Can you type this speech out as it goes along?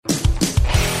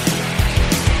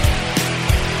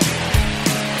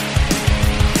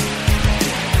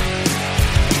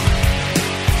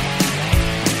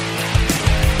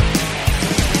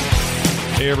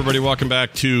Hey everybody, welcome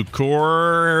back to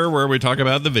Core, where we talk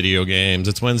about the video games.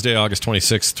 It's Wednesday, August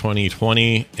 26th,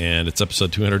 2020, and it's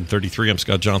episode 233. I'm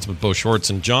Scott Johnson with Bo Schwartz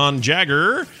and John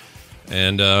Jagger,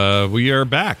 and we are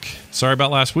back. Sorry about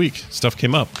last week. Stuff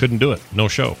came up. Couldn't do it. No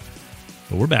show.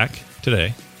 But we're back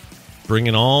today,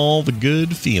 bringing all the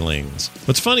good feelings.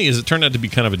 What's funny is it turned out to be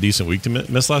kind of a decent week to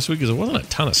miss last week, because there wasn't a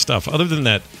ton of stuff. Other than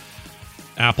that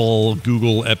Apple,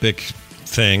 Google, Epic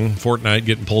thing, Fortnite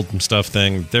getting pulled from stuff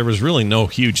thing, there was really no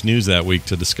huge news that week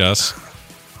to discuss,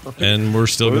 and we're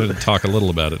still going to talk a little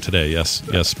about it today. Yes,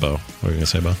 Bo. What were you going to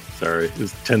say, Bo? Sorry, it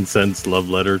was 10 cents love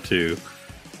letter to,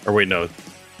 or wait, no,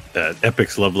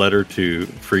 Epic's love letter to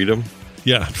freedom.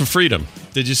 Yeah, for freedom.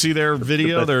 Did you see their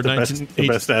video? The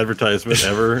best advertisement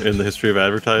ever in the history of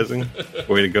advertising.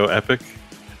 Way to go, Epic.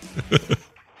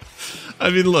 I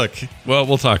mean, look, well,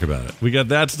 we'll talk about it. We got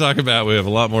that to talk about. We have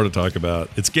a lot more to talk about.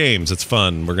 It's games. It's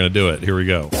fun. We're going to do it. Here we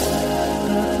go.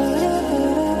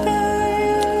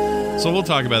 So we'll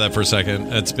talk about that for a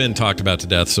second. It's been talked about to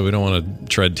death, so we don't want to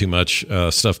tread too much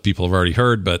stuff people have already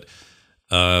heard. But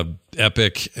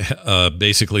Epic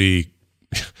basically,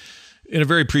 in a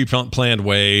very pre-planned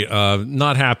way,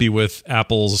 not happy with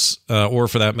Apple's, or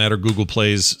for that matter, Google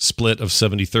Play's split of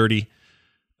 70-30.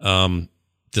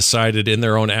 Decided in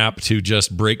their own app to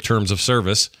just break terms of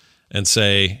service and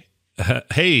say,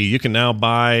 hey, you can now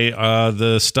buy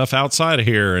the stuff outside of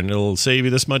here and it'll save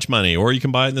you this much money, or you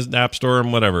can buy it in the app store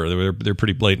and whatever. They're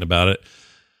pretty blatant about it.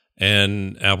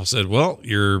 And Apple said, well,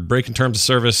 you're breaking terms of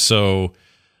service, so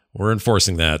we're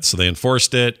enforcing that. So they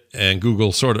enforced it, and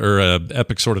Google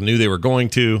Epic sort of knew they were going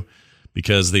to,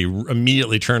 because they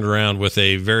immediately turned around with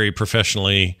a very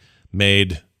professionally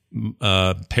made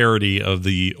parody of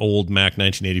the old Mac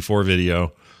 1984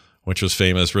 video, which was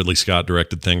famous Ridley Scott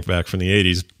directed thing back from the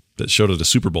 80s that showed at a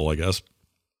Super Bowl, I guess.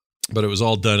 But it was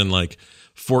all done in like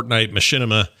Fortnite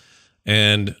machinima,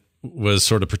 and was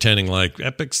sort of pretending like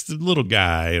Epic's the little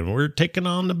guy and we're taking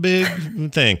on the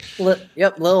big thing.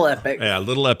 Yep, little Epic. Yeah,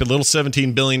 little Epic, little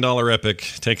 $17 billion Epic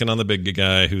taking on the big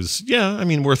guy who's,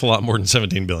 worth a lot more than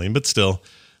 $17 billion, but still,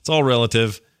 it's all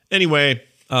relative. Anyway,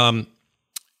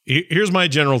 here's my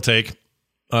general take.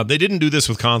 They didn't do this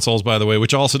with consoles, by the way,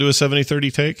 which also do a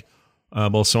 70-30 take.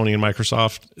 Both Sony and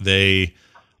Microsoft. They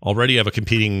already have a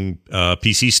competing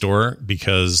PC store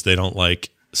because they don't like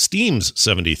Steam's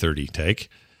 70-30 take.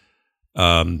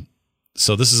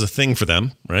 So this is a thing for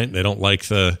them, right? They don't like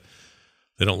the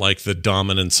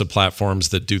dominance of platforms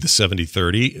that do the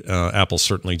 70-30. Apple's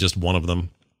certainly just one of them.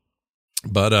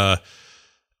 But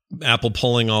Apple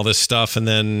pulling all this stuff, and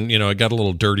then, it got a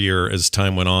little dirtier as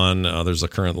time went on. There's a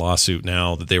current lawsuit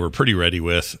now that they were pretty ready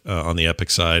with on the Epic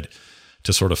side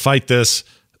to sort of fight this.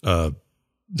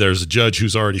 There's a judge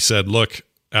who's already said, look,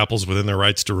 Apple's within their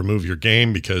rights to remove your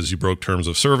game because you broke terms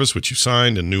of service, which you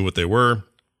signed and knew what they were.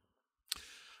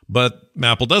 But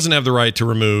Apple doesn't have the right to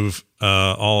remove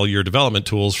all your development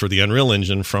tools for the Unreal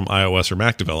Engine from iOS or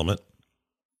Mac development.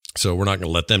 So we're not going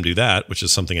to let them do that, which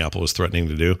is something Apple was threatening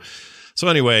to do. So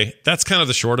anyway, that's kind of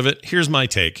the short of it. Here's my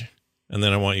take, and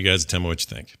then I want you guys to tell me what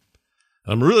you think.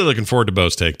 I'm really looking forward to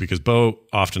Bo's take, because Bo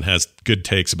often has good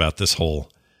takes about this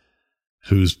whole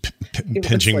who's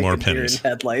pinching like more pennies.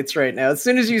 Headlights right now. As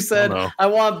soon as you said, I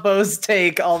want Bo's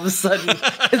take, all of a sudden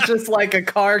it's just like a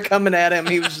car coming at him.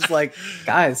 He was just like,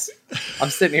 guys, I'm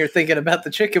sitting here thinking about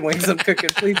the chicken wings I'm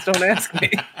cooking. Please don't ask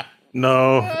me.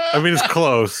 No, I mean, it's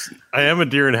close. I am a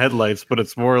deer in headlights, but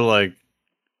it's more like,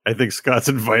 I think Scott's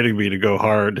inviting me to go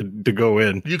hard, to go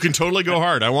in. You can totally go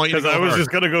hard. I want you to go hard. Because I was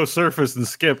just going to go surface and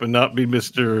skip and not be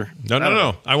Mr.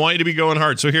 No. I want you to be going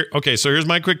hard. So here's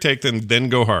my quick take, then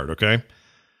go hard, okay?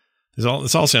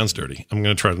 This all sounds dirty. I'm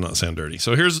going to try to not sound dirty.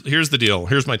 So here's the deal.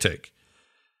 Here's my take.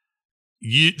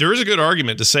 There is a good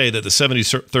argument to say that the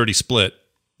 70-30 split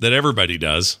that everybody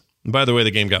does, and by the way,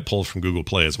 the game got pulled from Google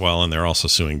Play as well, and they're also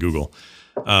suing Google.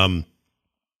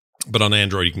 But on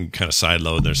Android, you can kind of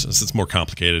sideload. It's more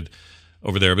complicated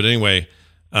over there. But anyway,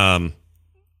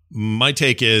 my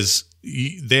take is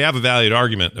they have a valid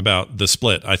argument about the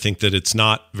split. I think that it's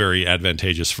not very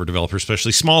advantageous for developers,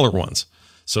 especially smaller ones.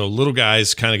 So little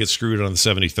guys kind of get screwed on the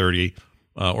 70-30,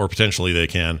 or potentially they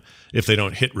can. If they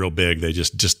don't hit real big, they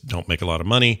just don't make a lot of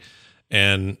money.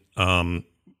 And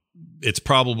it's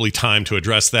probably time to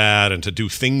address that and to do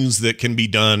things that can be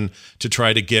done to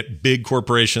try to get big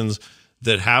corporations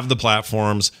that have the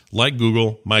platforms like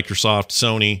Google, Microsoft,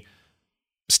 Sony,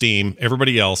 Steam,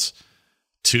 everybody else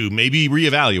to maybe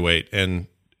reevaluate. And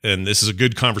this is a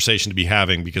good conversation to be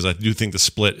having, because I do think the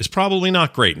split is probably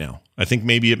not great now. I think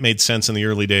maybe it made sense in the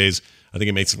early days. I think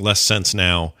it makes less sense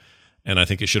now, and I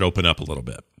think it should open up a little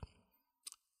bit.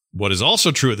 What is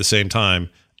also true at the same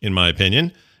time, in my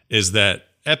opinion, is that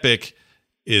Epic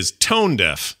is tone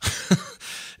deaf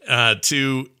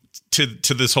to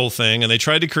this whole thing, and they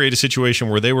tried to create a situation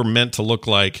where they were meant to look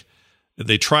like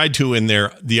they tried to, in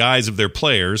the eyes of their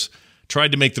players,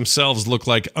 tried to make themselves look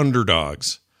like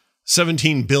underdogs,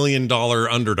 $17 billion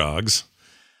underdogs,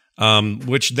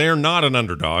 which they're not an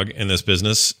underdog in this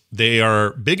business. They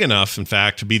are big enough, in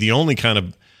fact, to be the only kind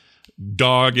of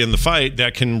dog in the fight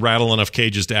that can rattle enough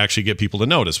cages to actually get people to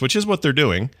notice, which is what they're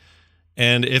doing.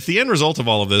 And if the end result of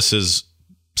all of this is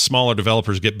smaller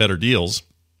developers get better deals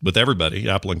with everybody,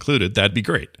 Apple included, that'd be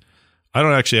great. I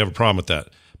don't actually have a problem with that.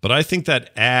 But I think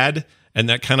that ad and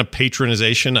that kind of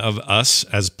patronization of us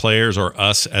as players or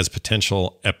us as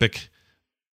potential Epic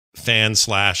fans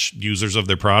 / users of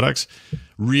their products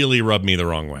really rubbed me the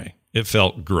wrong way. It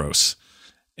felt gross.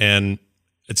 And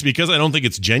it's because I don't think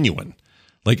it's genuine.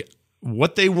 Like,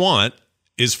 what they want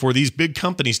is for these big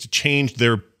companies to change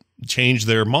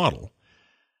their model.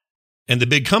 And the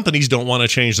big companies don't want to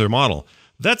change their model.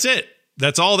 That's it.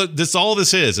 That's all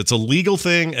this is. It's a legal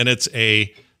thing and it's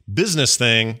a business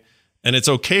thing, and it's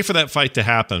okay for that fight to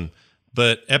happen.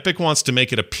 But Epic wants to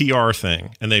make it a PR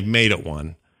thing, and they've made it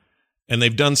one. And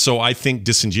they've done so, I think,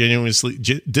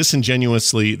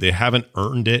 disingenuously. They haven't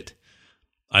earned it.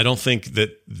 I don't think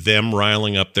that them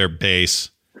riling up their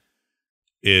base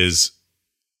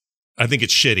I think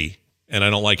it's shitty, and I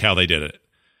don't like how they did it.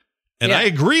 And I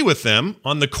agree with them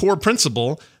on the core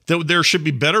principle that there should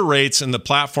be better rates and the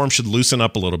platform should loosen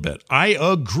up a little bit. I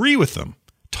agree with them.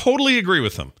 Totally agree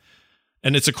with them.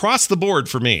 And it's across the board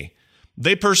for me.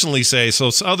 They personally say, so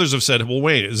others have said, well,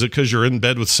 wait, is it because you're in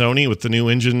bed with Sony with the new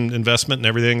engine investment and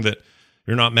everything that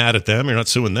you're not mad at them? You're not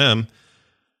suing them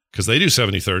because they do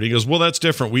 70/30. He goes, well, that's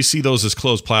different. We see those as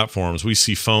closed platforms. We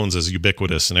see phones as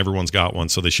ubiquitous and everyone's got one.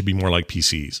 So they should be more like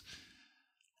PCs.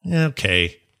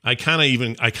 Okay. I kind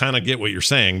of get what you're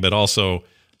saying, but also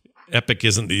Epic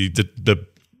isn't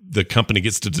the company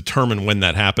gets to determine when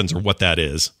that happens or what that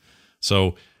is.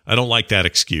 So I don't like that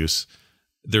excuse.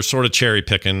 They're sort of cherry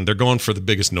picking. They're going for the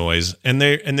biggest noise, and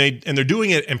they're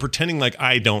doing it and pretending like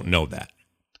I don't know that.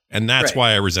 And that's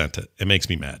why I resent it. It makes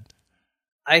me mad.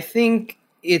 I think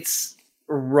it's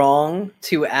wrong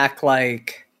to act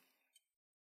like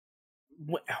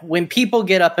when people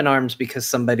get up in arms because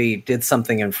somebody did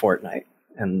something in Fortnite,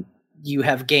 and you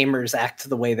have gamers act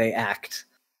the way they act,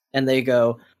 and they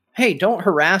go, hey, don't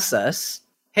harass us.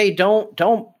 Hey, don't,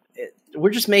 we're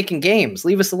just making games.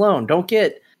 Leave us alone. Don't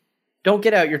get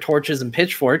out your torches and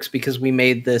pitchforks because we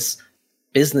made this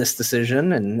business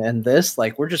decision and this,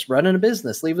 like, we're just running a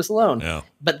business. Leave us alone. Yeah.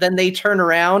 But then they turn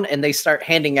around and they start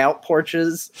handing out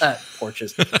torches and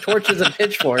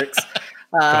pitchforks.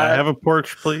 Can I have a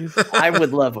porch, please? I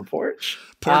would love a porch.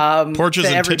 Porches to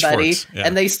and everybody, pitchforks. Yeah.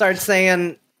 And they start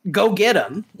saying, go get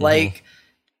them. Mm-hmm. Like,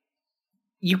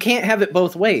 you can't have it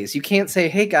both ways. You can't say,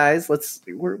 hey guys,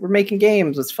 we're making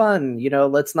games. It's fun. You know,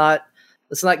 let's not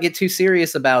get too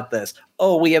serious about this.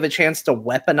 Oh, we have a chance to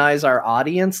weaponize our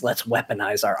audience. Let's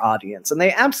weaponize our audience. And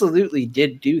they absolutely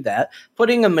did do that.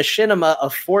 Putting a machinima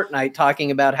of Fortnite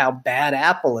talking about how bad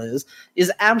Apple is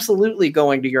absolutely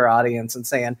going to your audience and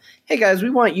saying, hey guys, we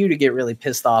want you to get really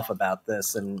pissed off about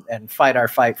this and fight our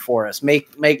fight for us.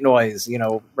 Make noise, you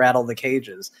know, rattle the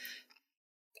cages.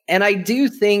 And I do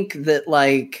think that,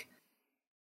 like,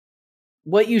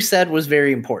 what you said was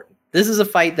very important. This is a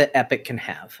fight that Epic can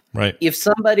have. Right. If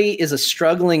somebody is a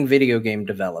struggling video game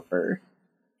developer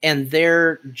and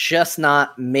they're just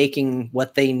not making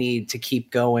what they need to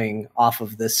keep going off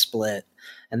of this split,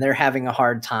 and they're having a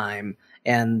hard time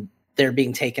and they're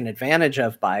being taken advantage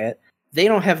of by it, they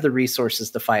don't have the resources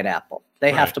to fight Apple.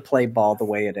 They have to play ball the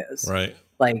way it is. Right.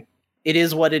 Like, it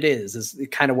is what it is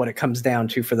kind of what it comes down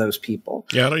to for those people.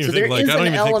 Yeah, I don't even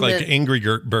think Angry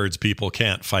Birds people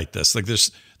can't fight this. Like, there's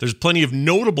plenty of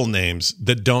notable names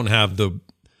that don't have the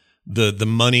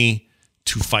money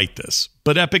to fight this,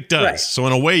 but Epic does. Right. So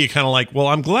in a way, you kind of like, well,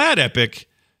 I'm glad Epic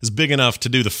is big enough to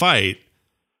do the fight.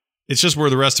 It's just where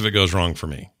the rest of it goes wrong for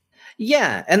me.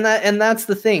 Yeah, and that's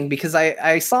the thing, because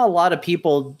I saw a lot of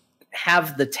people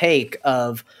have the take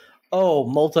of, oh,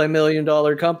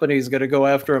 multi-million-dollar company is going to go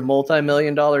after a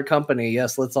multi-million-dollar company.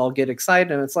 Yes, let's all get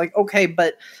excited. And it's like, okay,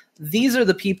 but these are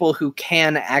the people who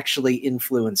can actually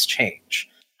influence change.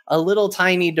 A little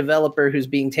tiny developer who's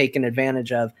being taken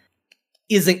advantage of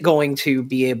isn't going to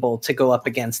be able to go up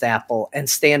against Apple and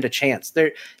stand a chance.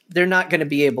 They're not going to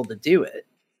be able to do it.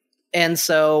 And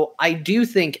so I do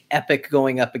think Epic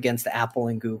going up against Apple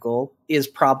and Google is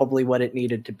probably what it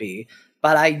needed to be.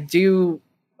 But I do,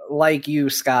 like you,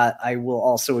 Scott, I will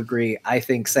also agree. I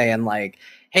think saying, like,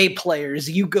 hey, players,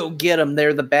 you go get them.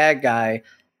 They're the bad guy.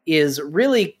 is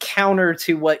really counter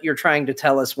to what you're trying to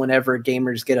tell us whenever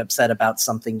gamers get upset about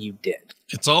something you did.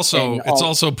 It's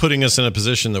also putting us in a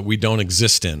position that we don't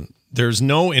exist in. There's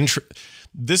no interest.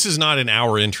 This is not in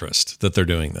our interest that they're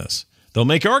doing this. They'll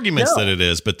make arguments that it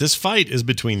is, but this fight is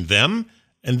between them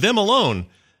and them alone.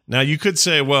 Now, you could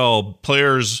say, well,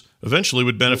 players eventually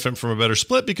would benefit from a better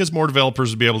split because more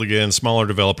developers would be able to get in, smaller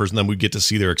developers, and then we'd get to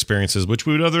see their experiences, which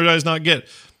we would otherwise not get.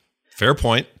 Fair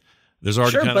point. There's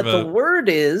already the word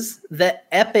is that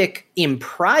Epic in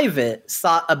private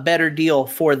sought a better deal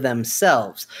for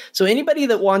themselves. So anybody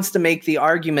that wants to make the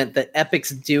argument that Epic's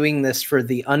doing this for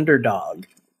the underdog,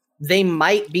 they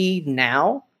might be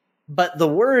now, but the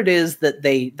word is that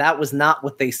that was not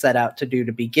what they set out to do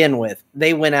to begin with.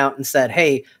 They went out and said,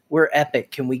 hey, we're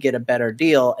Epic. Can we get a better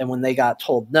deal? And when they got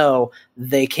told no,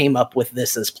 they came up with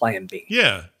this as plan B.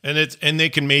 Yeah. And they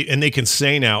can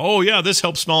say now, oh yeah, this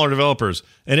helps smaller developers.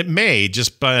 And it may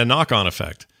just by a knock-on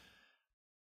effect.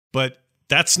 But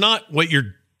that's not what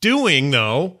you're doing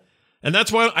though. And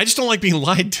that's why I just don't like being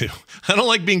lied to. I don't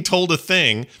like being told a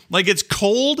thing. Like, it's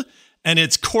cold and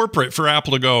it's corporate for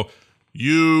Apple to go,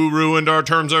 you ruined our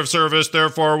terms of service,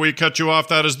 therefore we cut you off.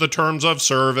 That is the terms of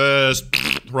service.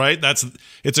 Right?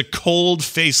 It's a cold,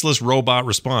 faceless robot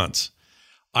response.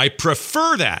 I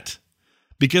prefer that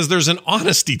because there's an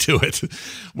honesty to it.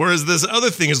 Whereas this other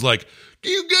thing is like, do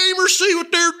you gamers see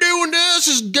what they're doing to us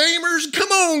as gamers?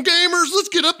 Come on, gamers, let's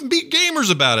get up and be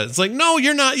gamers about it. It's like, no,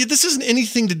 you're not. This isn't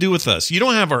anything to do with us. You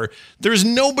don't have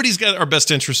nobody's got our best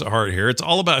interests at heart here. It's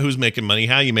all about who's making money,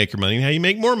 how you make your money, and how you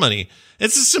make more money.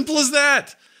 It's as simple as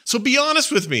that. So be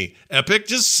honest with me, Epic.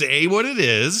 Just say what it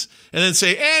is, and then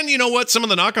say, and you know what? Some of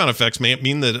the knock-on effects may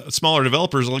mean that smaller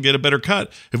developers will get a better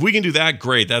cut. If we can do that,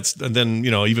 great. That's then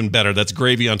even better. That's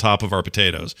gravy on top of our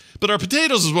potatoes. But our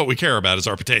potatoes is what we care about. Is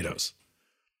our potatoes.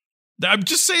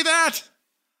 Just say that.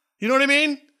 You know what I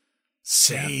mean?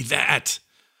 Say that.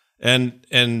 And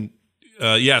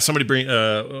somebody bring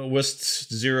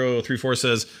Wist034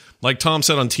 says, like Tom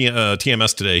said on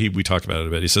TMS today, we talked about it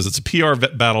a bit. He says it's a PR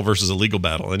battle versus a legal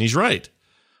battle, and he's right.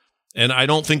 And I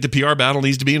don't think the PR battle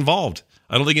needs to be involved.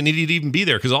 I don't think it needed to even be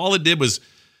there because all it did was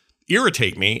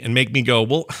irritate me and make me go,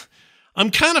 well,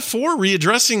 I'm kind of for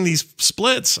readdressing these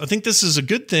splits. I think this is a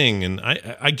good thing, and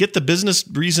I get the business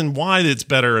reason why it's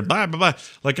better, and blah, blah, blah.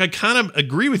 Like, I kind of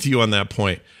agree with you on that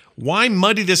point. Why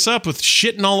muddy this up with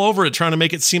shitting all over it, trying to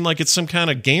make it seem like it's some kind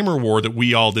of gamer war that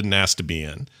we all didn't ask to be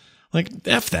in? Like,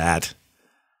 F that.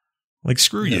 Like,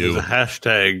 screw you. There's a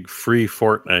hashtag free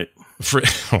Fortnite.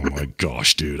 Oh my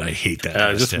gosh, dude. I hate that.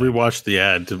 I just rewatched the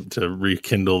ad to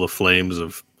rekindle the flames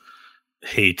of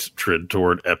hatred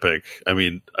toward Epic. I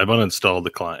mean, I've uninstalled the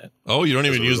client. Oh, you don't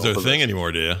even use their thing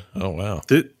anymore, do you? Oh, wow.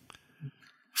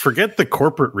 Forget the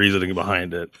corporate reasoning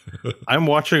behind it. I'm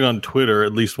watching on Twitter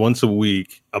at least once a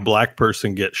week a black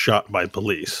person get shot by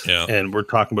police. Yeah. And we're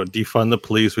talking about defund the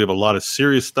police. We have a lot of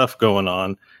serious stuff going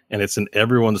on, and it's in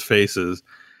everyone's faces.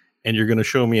 And you're going to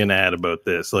show me an ad about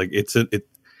this. Like, it's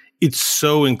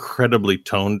so incredibly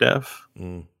tone deaf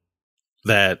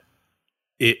that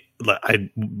I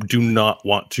do not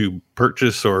want to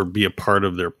purchase or be a part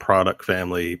of their product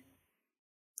family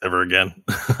ever again.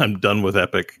 I'm done with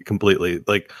Epic completely.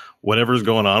 Like, whatever's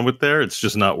going on with there, it's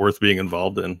just not worth being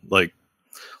involved in. Like,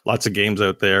 lots of games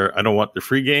out there. I don't want their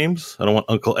free games. I don't want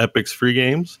Uncle Epic's free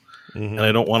games. Mm-hmm. And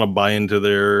I don't want to buy into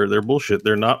their bullshit.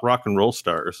 They're not rock and roll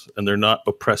stars, and they're not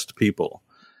oppressed people.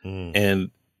 And,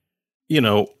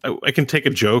 I can take a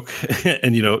joke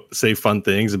and, say fun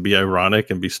things and be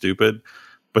ironic and be stupid.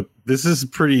 But this is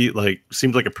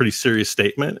seems like a pretty serious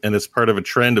statement. And it's part of a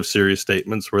trend of serious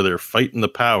statements where they're fighting the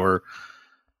power.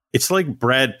 It's like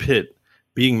Brad Pitt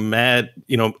being mad,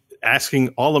 asking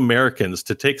all Americans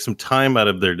to take some time out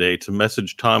of their day to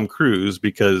message Tom Cruise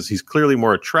because he's clearly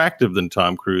more attractive than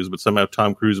Tom Cruise, but somehow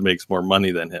Tom Cruise makes more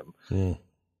money than him.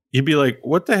 You'd be like,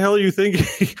 what the hell are you thinking?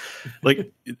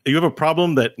 Like, you have a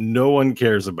problem that no one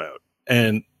cares about.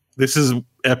 And this is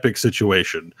Epic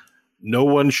situation. No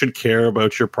one should care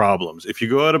about your problems. If you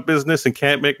go out of business and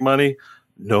can't make money,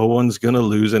 no one's going to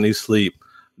lose any sleep.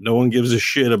 No one gives a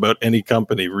shit about any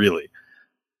company, really.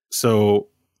 So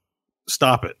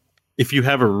stop it. If you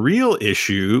have a real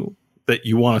issue that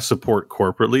you want to support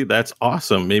corporately, that's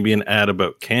awesome. Maybe an ad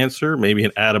about cancer, maybe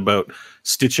an ad about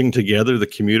stitching together the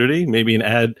community, maybe an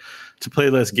ad to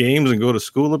play less games and go to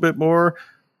school a bit more,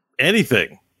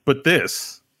 anything. But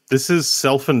this is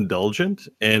self-indulgent,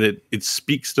 and it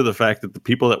speaks to the fact that the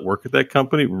people that work at that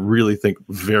company really think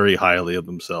very highly of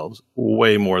themselves,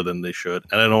 way more than they should.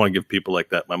 And I don't want to give people like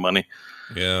that my money.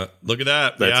 Yeah, look at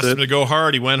that. They asked him to go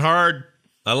hard. He went hard.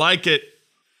 I like it.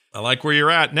 I like where you're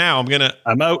at now.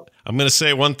 I'm out. I'm going to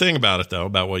say one thing about it, though,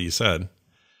 about what you said.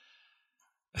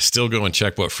 I still go and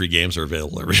check what free games are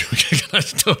available every week. I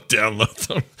don't download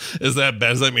them. Is that bad?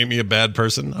 Does that make me a bad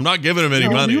person? I'm not giving them any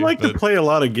money. You like to play a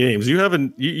lot of games.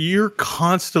 You're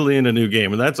constantly in a new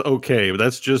game, and that's okay. But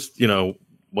that's just,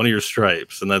 one of your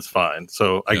stripes, and that's fine.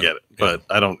 So I get it, but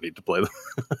I don't need to play them.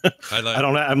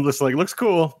 I'm just like, looks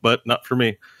cool, but not for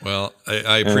me. Well,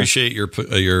 I appreciate your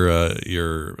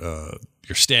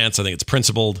stance. I think it's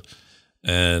principled,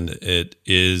 and it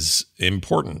is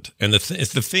important. And the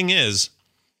thing is,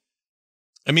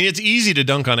 I mean, it's easy to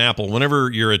dunk on Apple.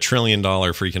 Whenever you're a $1 trillion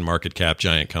freaking market cap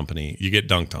giant company, you get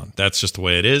dunked on. That's just the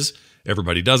way it is.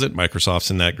 Everybody does it.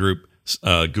 Microsoft's in that group.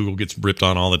 Google gets ripped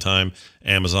on all the time.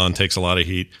 Amazon takes a lot of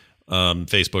heat.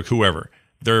 Facebook, whoever.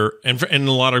 They're in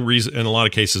a lot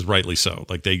of cases, rightly so.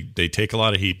 Like they take a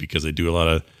lot of heat because they do a lot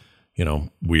of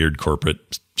weird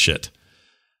corporate shit.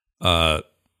 In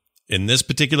this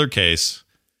particular case,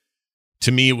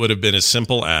 to me, it would have been as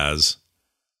simple as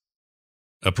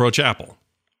approach Apple.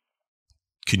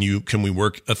 Can we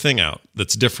work a thing out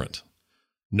that's different?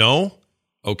 No?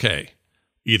 Okay.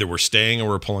 Either we're staying or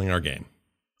we're pulling our game.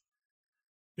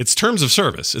 It's terms of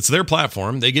service. It's their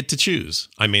platform. They get to choose.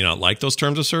 I may not like those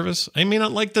terms of service. I may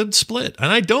not like the split.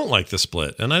 And I don't like the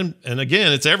split. And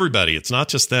again, it's everybody. It's not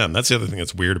just them. That's the other thing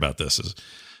that's weird about this is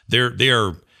they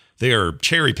are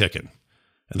cherry picking.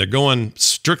 And they're going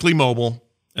strictly mobile,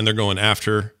 and they're going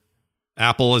after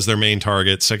Apple as their main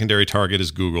target. Secondary target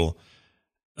is Google.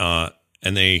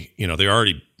 And they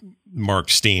already marked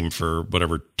Steam for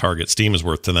whatever target Steam is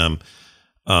worth to them.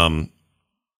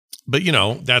 But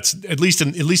that's at least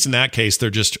in that case, they're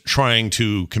just trying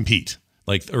to compete,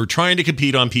 or trying to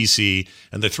compete on PC,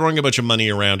 and they're throwing a bunch of money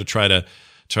around to try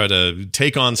to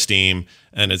take on Steam.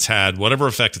 And it's had whatever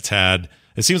effect it's had.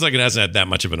 It seems like it hasn't had that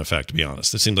much of an effect, to be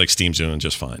honest. It seems like Steam's doing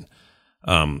just fine.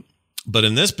 But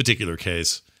in this particular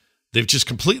case, they've just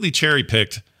completely cherry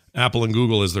picked Apple and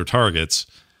Google as their targets.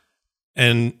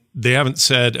 And they haven't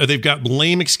said, or they've got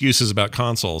lame excuses about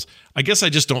consoles. I guess I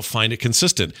just don't find it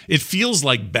consistent. It feels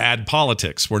like bad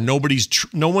politics where no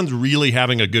one's really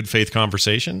having a good faith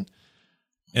conversation.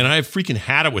 And I've freaking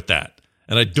had it with that.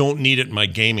 And I don't need it in my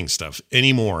gaming stuff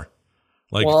anymore.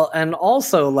 And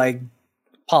also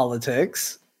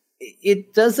politics,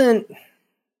 it doesn't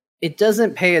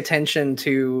pay attention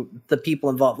to the people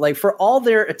involved. For all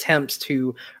their attempts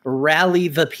to rally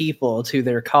the people to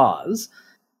their cause,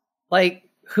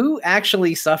 who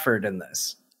actually suffered in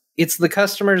this? It's the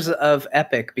customers of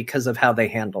Epic because of how they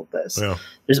handled this. Yeah.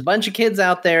 There's a bunch of kids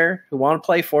out there who want to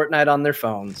play Fortnite on their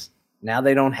phones. Now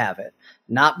they don't have it.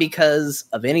 Not because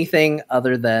of anything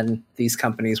other than these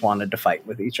companies wanted to fight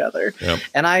with each other. Yep.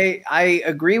 And I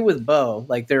agree with Bo.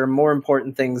 There are more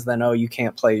important things than, you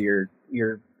can't play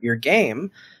your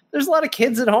game. There's a lot of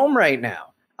kids at home right now.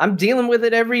 I'm dealing with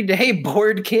it every day,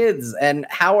 bored kids. And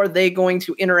how are they going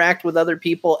to interact with other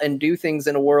people and do things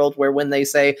in a world where when they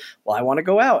say, well, I want to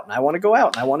go out and I want to go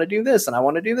out and I want to do this and I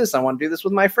want to do this, I want to do this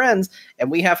with my friends. And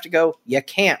we have to go, you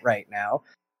can't right now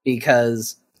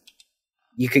because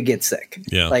you could get sick.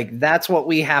 Yeah. That's what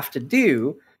we have to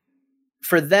do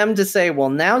for them to say,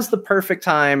 well, now's the perfect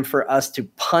time for us to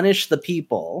punish the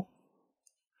people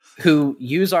who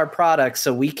use our products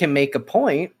so we can make a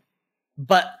point.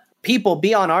 But people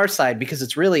be on our side because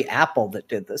it's really Apple that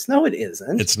did this. No, it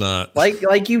isn't. It's not.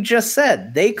 Like you just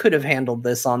said, they could have handled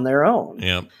this on their own.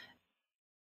 Yeah.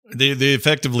 They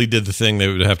effectively did the thing they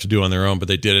would have to do on their own, but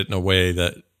they did it in a way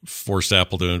that forced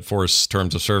Apple to enforce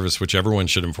terms of service, which everyone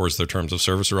should enforce their terms of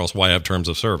service, or else why have terms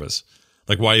of service?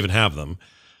 Why even have them?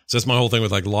 So that's my whole thing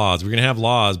with laws. We're going to have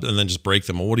laws and then just break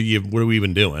them. Well, what are we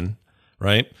even doing?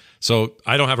 Right? So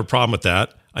I don't have a problem with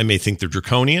that. I may think they're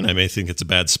draconian. I may think it's a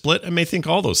bad split. I may think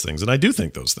all those things. And I do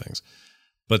think those things.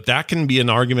 But that can be an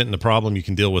argument and a problem you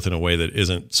can deal with in a way that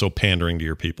isn't so pandering to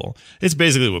your people. It's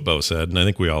basically what Bo said, and I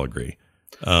think we all agree.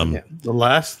 The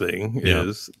last thing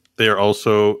is they are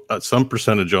also some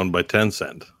percentage owned by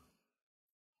Tencent.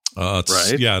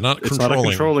 Right? Yeah, it's not a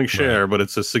controlling share, but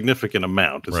it's a significant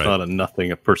amount. It's not a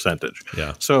nothing percentage.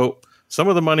 Yeah. So some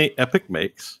of the money Epic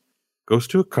makes goes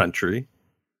to a country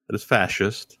that is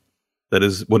fascist. That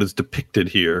is what is depicted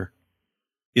here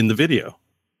in the video.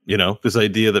 This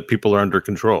idea that people are under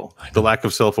control. The lack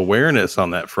of self-awareness on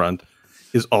that front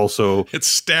is also it's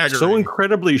staggering. So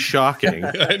incredibly shocking.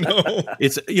 I know.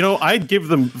 It's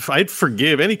I'd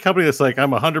forgive any company that's like,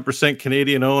 I'm 100%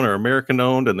 Canadian owned or American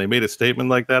owned, and they made a statement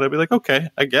like that. I'd be like, okay,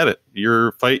 I get it.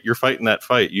 You're fighting that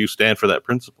fight. You stand for that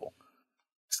principle.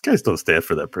 These guys don't stand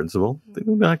for that principle. They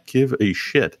do not give a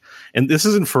shit. And this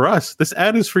isn't for us. This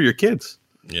ad is for your kids.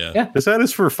 Yeah. This ad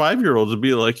is for 5-year-olds to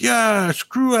be like, yeah,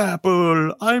 screw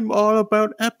Apple. I'm all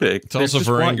about Epic. It's also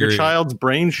for angry your child's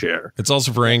brain share. It's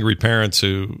also for angry parents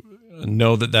who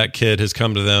know that kid has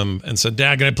come to them and said,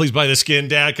 Dad, can I please buy this skin?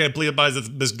 Dad, can I please buy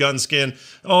this gun skin?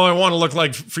 Oh, I want to look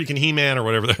like freaking He-Man or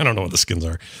whatever. I don't know what the skins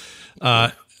are.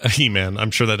 He-Man.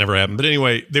 I'm sure that never happened. But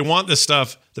anyway, they want this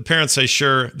stuff. The parents say,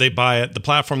 sure, they buy it. The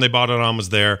platform they bought it on was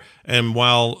there. And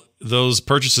while those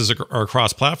purchases are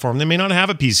cross-platform, they may not have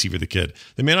a PC for the kid.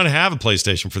 They may not have a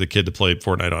PlayStation for the kid to play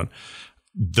Fortnite on.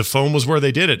 The phone was where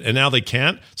they did it, and now they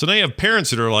can't. So now you have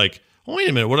parents that are like, oh, wait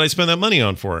a minute, what did I spend that money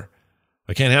on for?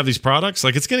 I can't have these products?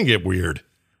 Like, it's going to get weird.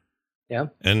 Yeah.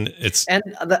 And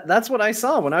that's what I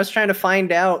saw when I was trying to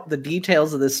find out the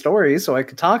details of this story so I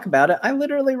could talk about it. I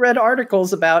literally read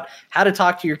articles about how to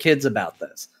talk to your kids about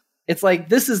this. It's like,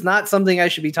 this is not something I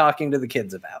should be talking to the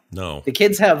kids about. No. The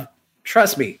kids have,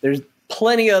 trust me, there's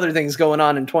plenty other things going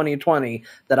on in 2020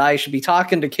 that I should be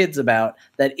talking to kids about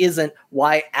that isn't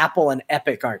why Apple and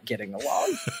Epic aren't getting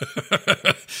along.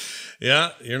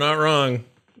 Yeah, you're not wrong.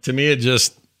 To me, it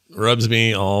just rubs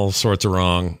me all sorts of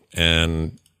wrong.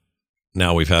 And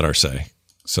now we've had our say.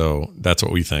 So that's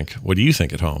what we think. What do you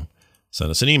think at home?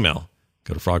 Send us an email.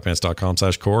 Go to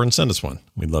frogpants.com/core and send us one.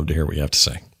 We'd love to hear what you have to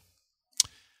say.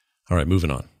 All right,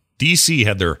 moving on. DC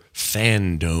had their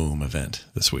Fandome event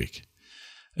this week.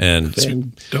 And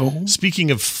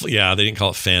speaking of, they didn't call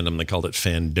it fandom. They called it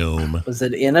Fandome. Was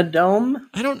it in a dome?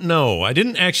 I don't know. I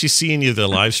didn't actually see any of the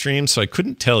live streams, so I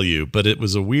couldn't tell you, but it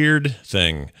was a weird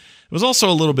thing. It was also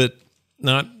a little bit,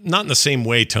 not in the same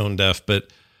way tone deaf,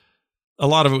 but a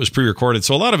lot of it was pre-recorded.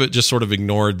 So a lot of it just sort of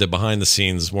ignored that behind the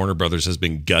scenes, Warner Brothers has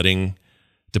been gutting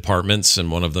departments, and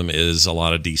one of them is a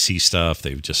lot of DC stuff.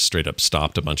 They've just straight up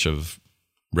stopped a bunch of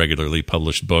regularly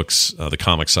published books. The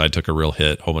comic side took a real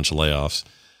hit, a whole bunch of layoffs.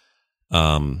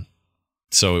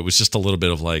 So it was just a little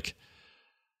bit of like,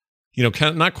 kind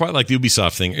of not quite like the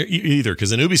Ubisoft thing either,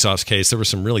 because in Ubisoft's case, there was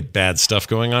some really bad stuff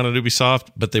going on at Ubisoft,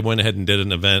 but they went ahead and did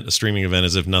an event, a streaming event,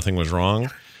 as if nothing was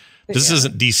wrong. This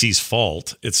isn't DC's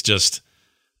fault. It's just,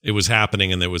 it was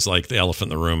happening, and there was like the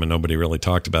elephant in the room, and nobody really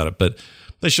talked about it. But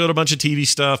they showed a bunch of TV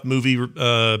stuff, movie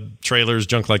trailers,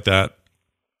 junk like that.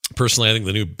 Personally, I think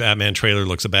the new Batman trailer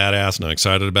looks a badass, and I'm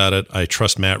excited about it. I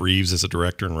trust Matt Reeves as a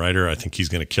director and writer. I think he's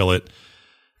going to kill it.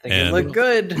 It looked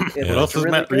good. What else has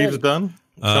Matt Reeves done?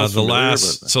 The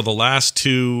last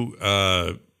two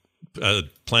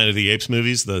Planet of the Apes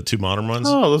movies, the two modern ones.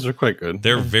 Oh, those are quite good.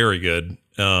 They're very good.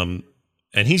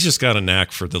 And he's just got a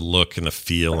knack for the look and the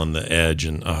feel and the edge.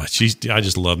 And I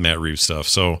just love Matt Reeves stuff.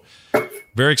 So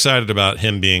very excited about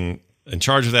him being in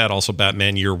charge of that. Also,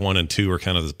 Batman Year 1 and 2 are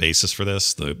kind of the basis for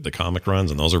this, the comic runs,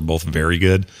 and those are both very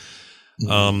good.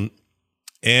 Mm-hmm.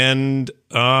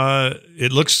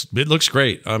 It looks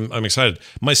great. I'm excited.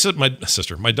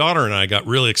 My daughter and I got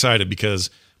really excited because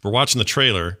we're watching the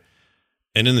trailer,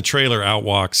 and in the trailer out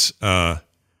walks I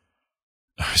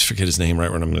forget his name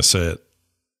right when I'm going to say it.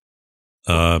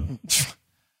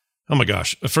 Oh my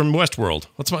gosh, from Westworld.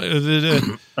 What's my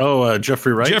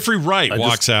Jeffrey Wright. Jeffrey Wright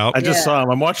walks out. I just saw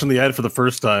him. I'm watching the ad for the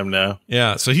first time now.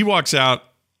 Yeah, so he walks out.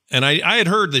 And I had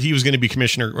heard that he was going to be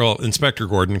Inspector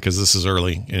Gordon, because this is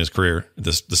early in his career,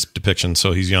 this depiction,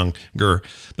 so he's younger.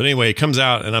 But anyway, it comes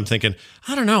out, and I'm thinking,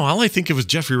 I don't know, all I think of was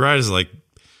Jeffrey Wright is like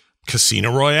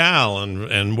Casino Royale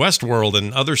and Westworld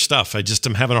and other stuff. I just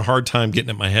am having a hard time getting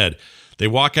it in my head. They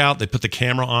walk out, they put the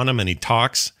camera on him, and he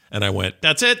talks, and I went,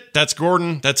 that's it, that's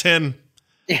Gordon, that's him.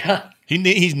 Yeah. He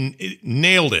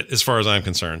nailed it as far as I'm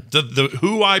concerned. The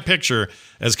who I picture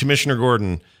as Commissioner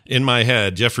Gordon in my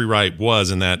head, Jeffrey Wright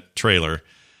was in that trailer.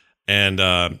 And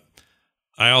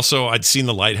I'd seen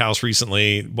The Lighthouse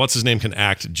recently. What's his name can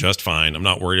act just fine. I'm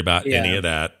not worried about any of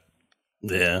that.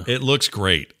 Yeah. It looks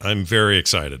great. I'm very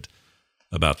excited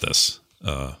about this.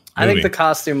 I think the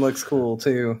costume looks cool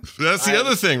too. That's the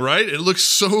other thing, right? It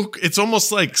looks it's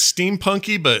almost like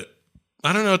steampunky, but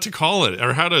I don't know what to call it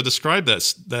or how to describe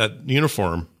that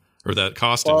uniform or that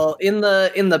costume. Well, in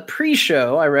the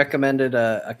pre-show, I recommended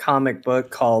a comic book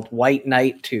called White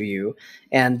Knight to you,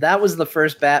 and that was the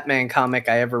first Batman comic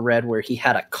I ever read where he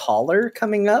had a collar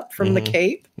coming up from the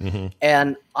cape,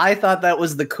 and I thought that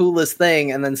was the coolest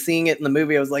thing. And then seeing it in the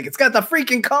movie, I was like, "It's got the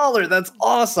freaking collar! That's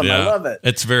awesome! Yeah, I love it."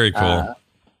 It's very cool.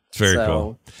 It's very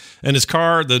cool. And his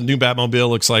car, the new Batmobile,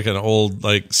 looks like an old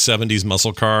 70s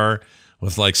muscle car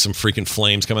with some freaking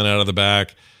flames coming out of the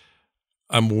back.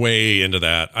 I'm way into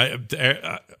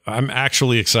that. I'm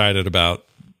actually excited about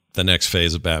the next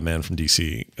phase of Batman from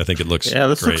DC. I think it looks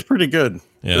this great. Looks pretty good.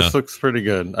 Yeah. This looks pretty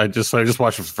good. I just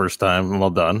watched it for the first time. I'm all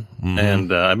done.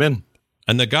 And I'm in.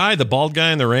 And the bald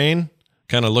guy in the rain,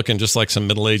 kind of looking just like some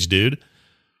middle-aged dude.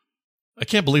 I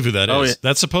can't believe who that is. Yeah.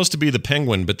 That's supposed to be the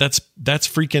Penguin, but that's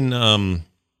freaking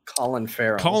Colin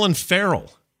Farrell. Colin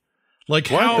Farrell. Like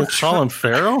what? Colin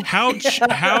Farrell? How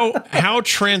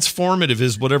transformative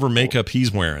is whatever makeup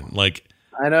he's wearing? Like,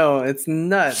 I know, it's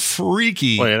nuts.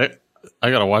 Freaky. Wait, I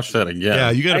gotta watch that again.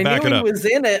 Yeah, you gotta back it up. I knew he was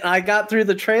in it. And I got through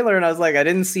the trailer and I was like, I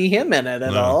didn't see him in it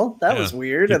at all. That was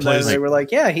weird. And then they were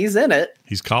like, yeah, he's in it.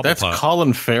 He's Cobblepot. That's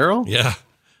Colin Farrell? Yeah,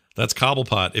 that's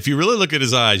Cobblepot. If you really look at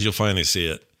his eyes, you'll finally see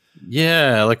it.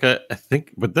 Yeah, like I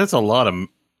think, but that's a lot of.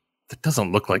 That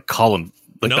doesn't look like Colin,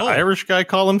 the Irish guy,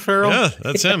 Colin Farrell. Yeah,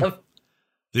 that's him,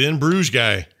 the In Bruges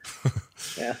guy.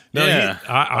 Yeah, no, yeah.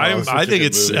 I think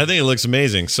it looks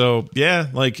amazing. So yeah,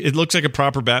 like it looks like a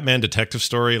proper Batman detective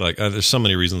story. Like there's so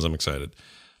many reasons I'm excited,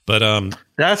 but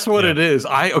that's what it is.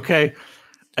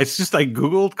 It's just I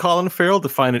googled Colin Farrell to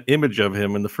find an image of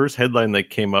him, and the first headline that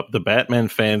came up: the Batman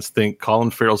fans think Colin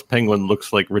Farrell's Penguin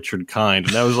looks like Richard Kind,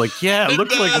 and I was like, "Yeah, it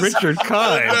looks like Richard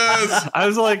Kind." I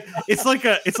was like, "It's like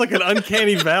an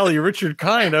uncanny valley Richard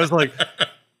Kind." I was like,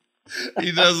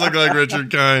 "He does look like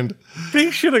Richard Kind." They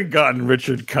should have gotten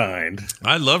Richard Kind.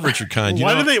 I love Richard Kind.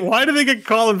 Why do they get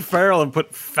Colin Farrell and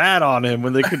put fat on him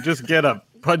when they could just get a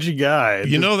pudgy guy?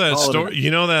 You know that story.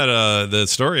 You know that the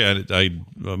story. I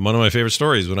one of my favorite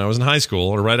stories when I was in high school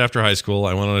or right after high school.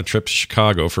 I went on a trip to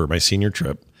Chicago for my senior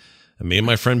trip, and me and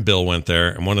my friend Bill went there.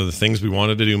 And one of the things we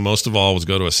wanted to do most of all was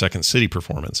go to a Second City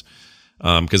performance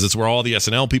because it's where all the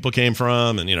SNL people came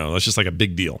from, and it's just like a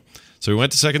big deal. So we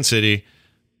went to Second City,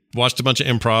 watched a bunch of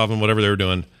improv and whatever they were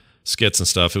doing, skits and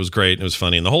stuff. It was great and it was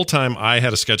funny. And the whole time I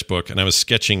had a sketchbook and I was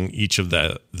sketching each of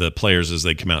the players as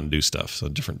they come out and do stuff. So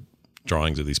different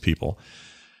drawings of these people.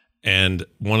 And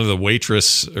one of the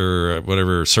waitress or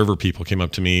whatever server people came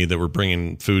up to me that were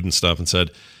bringing food and stuff and said,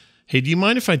 "Hey, do you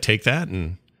mind if I take that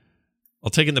and I'll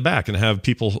take it in the back and have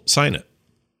people sign it?"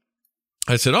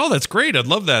 I said, "Oh, that's great. I'd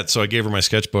love that." So I gave her my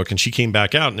sketchbook and she came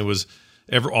back out and it was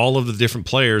all of the different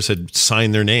players had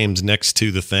signed their names next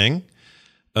to the thing,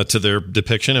 to their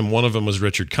depiction. And one of them was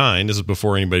Richard Kind. This is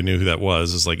before anybody knew who that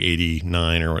was. It's like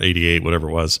 89 or 88, whatever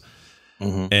it was.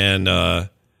 Mm-hmm. And,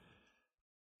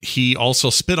 he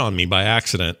also spit on me by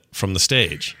accident from the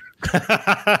stage.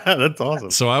 That's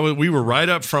awesome. So we were right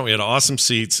up front. We had awesome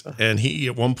seats, and he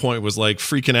at one point was like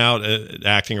freaking out,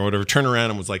 acting or whatever. Turned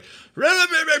around and was like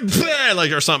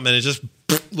or something, and it just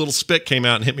little spit came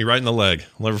out and hit me right in the leg.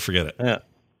 I'll never forget it. Yeah.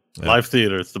 Live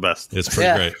theater, it's the best. It's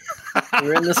pretty great.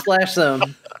 We're in the Splash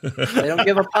Zone. They don't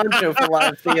give a poncho for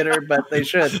live theater, but they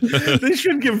should. They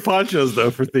should give ponchos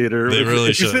though for theater. They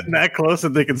really should. If you're sitting that close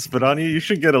and they can spit on you, you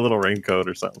should get a little raincoat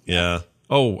or something. Yeah.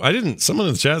 Oh, someone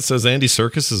in the chat says Andy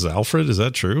Serkis is Alfred. Is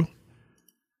that true?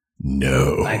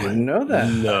 No. I didn't know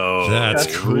that. No.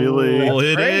 That's cool.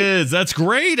 Really? It is. That's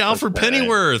great. Alfred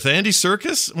Pennyworth. Andy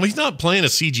Serkis? Well, he's not playing a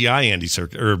CGI Andy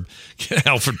Serkis or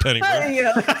Alfred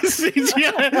Pennyworth.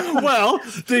 CGI. Well,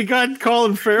 they got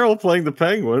Colin Farrell playing the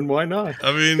Penguin. Why not?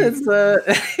 I mean,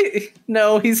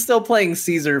 no, he's still playing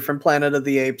Caesar from Planet of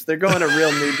the Apes. They're going a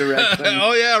real new direction.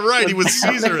 Oh, yeah, right. He was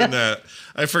Caesar in that.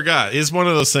 I forgot. It's one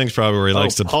of those things probably where he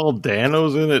likes to. Paul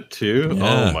Dano's in it too.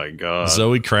 Yeah. Oh my god.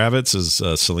 Zoe Kravitz is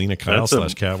Selena Kyle /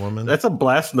 Catwoman. That's a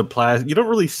blast in the past. You don't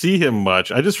really see him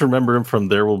much. I just remember him from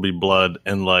There Will Be Blood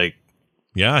and like.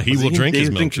 Yeah, he will drink his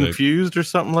milkshake. Confused or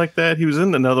something like that. He was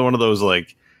in another one of those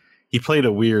like. He played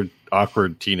a weird,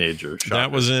 awkward teenager. Shocker.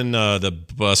 That was in the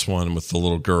bus one with the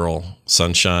little girl,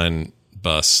 Sunshine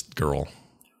Bus Girl. What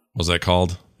was that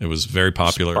called? It was very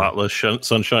popular. Spotless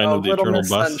Sunshine of the Eternal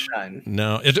Bus. Sunshine.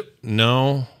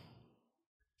 No.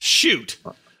 Shoot.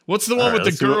 What's the one with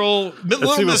the girl?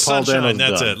 Little Miss Sunshine.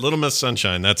 That's it. Little Miss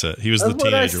Sunshine. That's it. He was the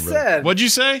teenager. What'd you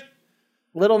say?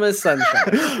 Little Miss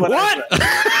Sunshine. What? What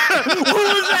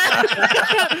was that?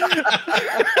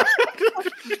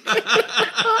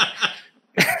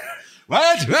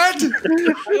 What?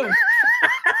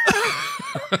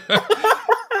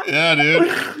 Yeah,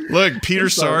 dude. Look, Peter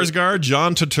Sarsgaard,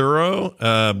 John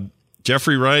Turturro,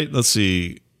 Jeffrey Wright. Let's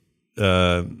see,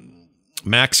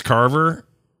 Max Carver.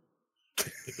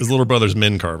 His little brother's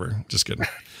Min Carver. Just kidding.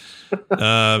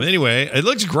 Anyway, it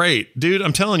looks great, dude.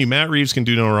 I'm telling you, Matt Reeves can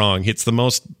do no wrong. It's the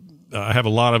most. I have a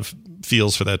lot of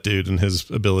feels for that dude and his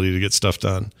ability to get stuff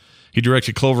done. He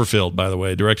directed Cloverfield, by the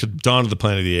way. Directed Dawn of the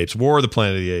Planet of the Apes, War of the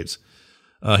Planet of the Apes.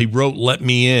 He wrote Let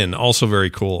Me In, also very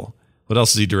cool. What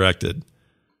else has he directed?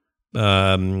 The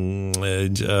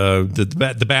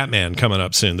Batman coming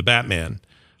up soon. The Batman,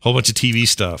 whole bunch of TV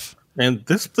stuff. And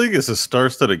this thing is a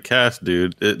star-studded cast,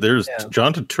 dude. There's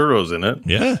John Turturro's in it.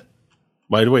 Yeah.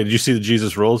 By the way, did you see the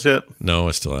Jesus Rolls yet? No,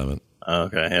 I still haven't.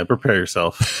 Okay, yeah, prepare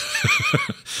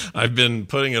yourself. I've been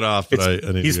putting it off, but I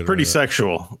need he's to get pretty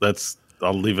sexual. That's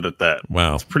I'll leave it at that.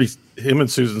 Wow. It's pretty. Him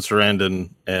and Susan Sarandon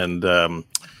and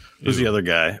who's the other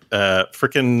guy?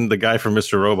 Frickin' the guy from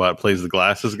Mr. Robot plays the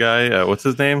glasses guy. What's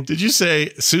his name? Did you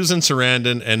say Susan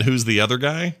Sarandon and who's the other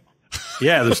guy?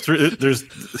 Yeah, there's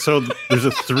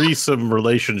a threesome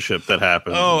relationship that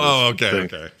happens.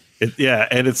 Okay.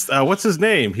 And it's what's his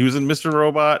name? He was in Mr.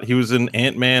 Robot. He was in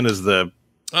Ant-Man as the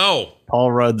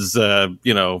Paul Rudd's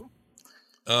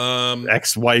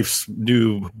ex-wife's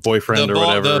new boyfriend or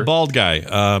whatever. The bald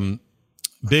guy,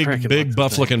 big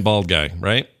buff-looking bald guy,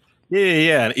 right?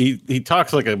 Yeah. And he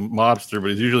talks like a mobster,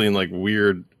 but he's usually in like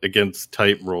weird against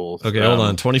type roles. Okay, hold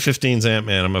on. 2015's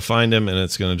Ant-Man. I'm gonna find him, and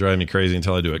it's gonna drive me crazy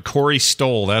until I do it. Corey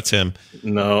Stoll, that's him.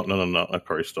 No, not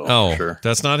Corey Stoll. Oh, sure.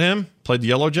 That's not him. Played the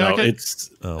Yellow Jacket. No,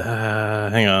 it's.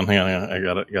 Hang on. I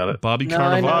got it. Bobby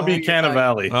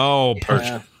Cannavale. Oh,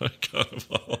 yeah.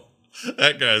 Cannavale.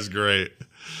 That guy's great.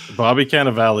 Bobby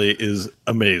Cannavale is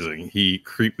amazing. He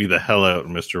creeped me the hell out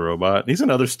in Mr. Robot. He's in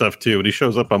other stuff too. When he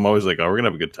shows up, I'm always like, "Oh, we're gonna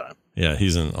have a good time." Yeah,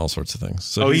 he's in all sorts of things.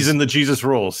 So he's in the Jesus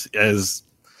roles as.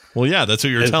 Well, yeah, that's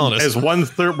what you're telling us. As one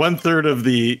third of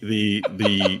the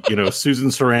Susan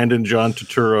Sarandon, John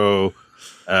Turturro,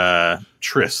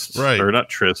 tryst, right? Or not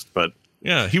tryst, but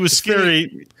yeah, he was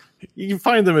scary. You can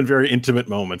find them in very intimate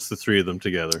moments, the three of them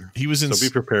together. He was in. So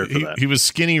be prepared for that. He was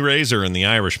Skinny Razor in The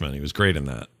Irishman. He was great in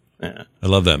that. Yeah, I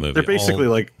love that movie. They're basically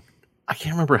like, I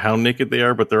can't remember how naked they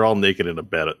are, but they're all naked in a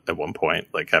bed at one point,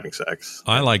 like having sex.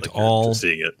 I liked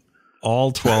seeing it.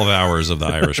 All 12 hours of The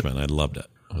Irishman. I loved it.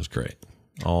 It was great.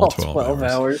 All 12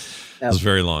 hours. It was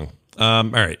very long. All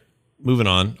right. Moving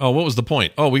on. Oh, what was the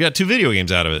point? Oh, we got 2 video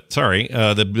games out of it. Sorry.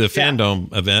 The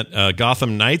Fandom event,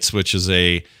 Gotham Knights, which is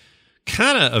a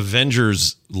kind of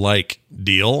Avengers-like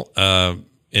deal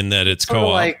in that it's sort co-op.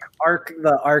 Of like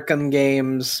the Arkham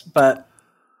games, but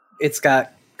it's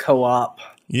got co-op.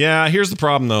 Yeah, here's the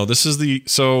problem, though.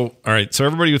 All right, so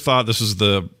everybody who thought this was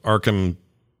the Arkham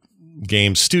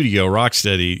game studio,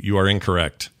 Rocksteady, you are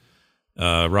incorrect.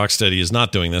 Rocksteady is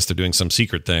not doing this. They're doing some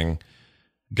secret thing.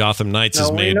 Gotham Knights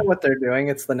is made. We know what they're doing.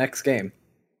 It's the next game.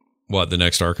 What, the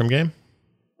next Arkham game?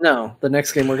 No, the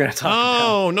next game we're going to talk about.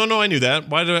 Oh, no, I knew that.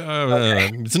 Why do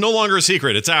it's no longer a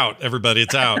secret. It's out, everybody.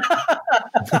 It's out.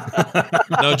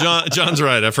 No, John's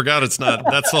right. I forgot it's not.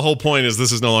 That's the whole point, is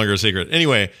this is no longer a secret.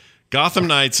 Anyway, Gotham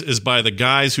Knights is by the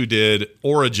guys who did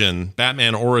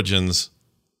Batman Origins,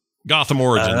 Gotham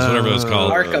Origins, whatever it was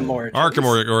called. Arkham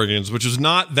Origins, which was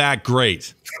not that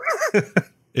great.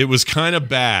 It was kind of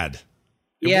bad.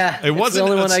 It wasn't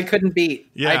the only one I couldn't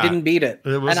beat. Yeah, I didn't beat it.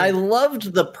 And I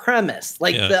loved the premise.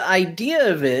 The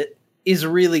idea of it is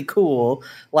really cool.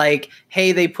 Like,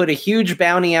 hey, they put a huge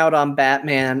bounty out on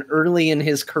Batman early in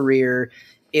his career.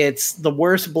 It's the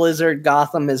worst blizzard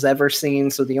Gotham has ever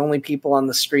seen, so the only people on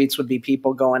the streets would be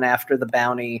people going after the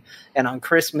bounty. And on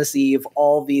Christmas Eve,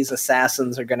 all these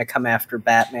assassins are going to come after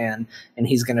Batman, and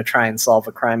he's going to try and solve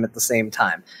a crime at the same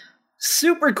time.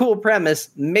 Super cool premise,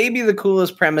 maybe the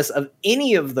coolest premise of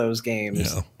any of those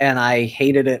games, and I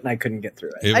hated it and I couldn't get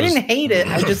through it. I didn't hate it.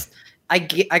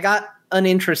 I got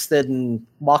uninterested and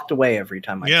walked away every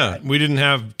time I tried. We didn't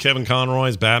have Kevin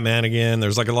Conroy's Batman again.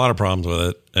 There's like a lot of problems with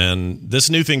it. And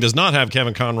this new thing does not have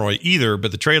Kevin Conroy either,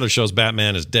 but the trailer shows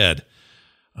Batman is dead.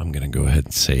 I'm going to go ahead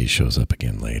and say he shows up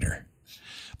again later.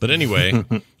 But anyway,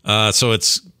 so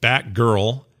it's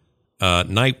Batgirl,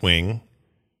 Nightwing.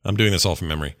 I'm doing this all from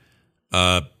memory.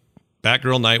 Batgirl,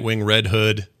 Nightwing, Red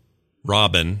Hood,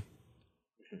 Robin,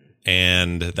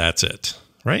 and that's it,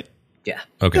 right? Yeah.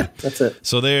 Okay. That's it.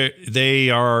 So they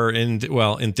are in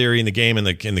theory in the game, in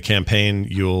the campaign,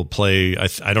 you'll play.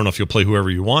 I don't know if you'll play whoever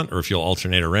you want or if you'll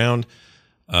alternate around.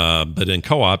 But in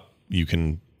co-op, you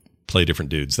can play different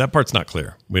dudes. That part's not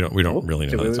clear. We don't really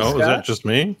know. Is that just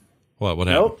me? What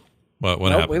happened? Nope.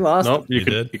 What happened? We lost. Nope. You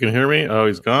can hear me. Oh,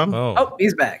 he's gone. Oh,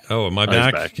 he's back. Oh, am I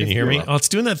back? Back. Can you hear me? Oh, it's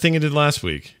doing that thing it did last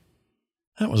week.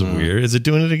 That was weird. Is it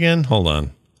doing it again? Hold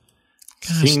on.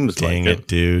 Gosh, Seems dang like it,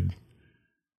 dude.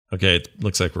 Okay, it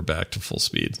looks like we're back to full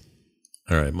speed.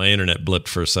 All right, my internet blipped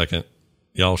for a second.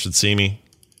 Y'all should see me.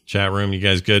 Chat room, you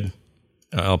guys good?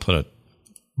 I'll put a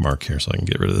mark here so I can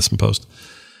get rid of this in post.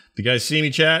 You guys see me,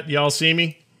 chat? Y'all see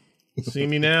me? See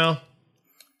me now?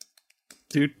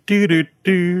 They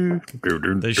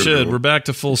should. We're back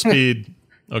to full speed.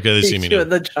 Okay, they see me now.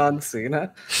 The John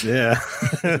Cena. Yeah.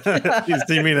 You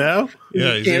see me now?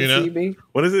 Yeah, you see me now?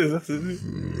 What is it?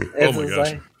 Oh my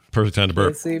gosh. Perfect time to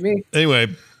burp. See me? Anyway,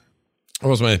 what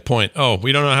was my point? Oh,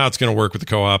 we don't know how it's going to work with the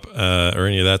co-op or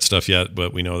any of that stuff yet,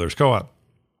 but we know there's co-op.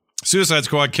 Suicide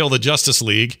Squad Kill the Justice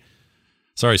League.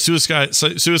 Sorry, Suicide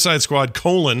Squad :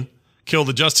 Kill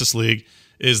the Justice League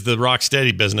is the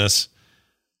Rocksteady business,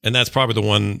 and that's probably the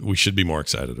one we should be more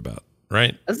excited about.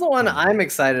 right? That's the one I'm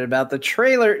excited about. The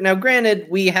trailer. Now, granted,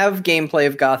 we have gameplay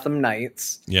of Gotham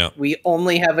Knights. Yeah. We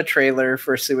only have a trailer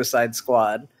for Suicide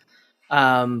Squad.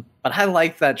 But I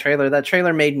liked that trailer. That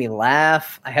trailer made me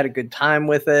laugh. I had a good time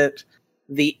with it.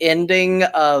 The ending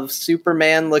of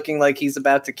Superman looking like he's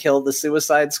about to kill the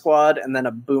Suicide Squad, and then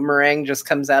a boomerang just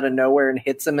comes out of nowhere and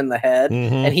hits him in the head,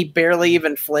 and he barely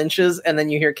even flinches, and then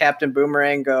you hear Captain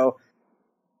Boomerang go,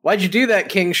 "Why'd you do that,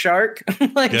 King Shark?"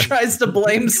 Tries to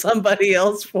blame somebody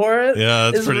else for it. Yeah,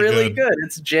 that's pretty really good.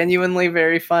 It's genuinely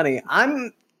very funny.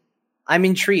 I'm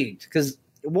intrigued because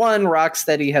one,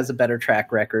 Rocksteady has a better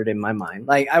track record in my mind.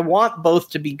 Like, I want both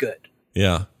to be good.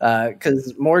 Yeah.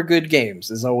 Because more good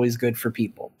games is always good for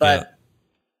people. But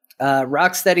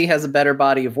Rocksteady has a better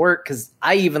body of work because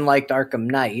I even liked Arkham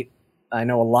Knight. I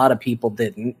know a lot of people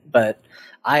didn't, but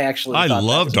I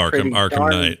loved Arkham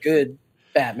Knight. Good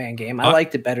Batman game. I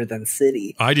liked it better than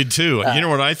City. I did too. You know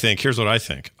what I think? Here's what I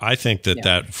think. I think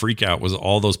that freak out was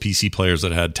all those PC players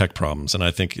that had tech problems, and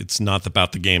I think it's not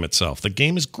about the game itself. The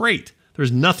game is great.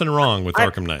 There's nothing wrong with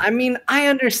Arkham Knight. I mean, I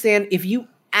understand if you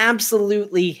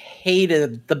absolutely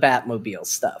hated the Batmobile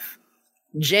stuff.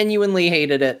 Genuinely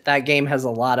hated it. That game has a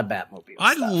lot of Batmobile stuff.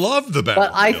 I love the Batmobile.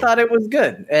 But I thought it was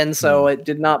good, and so it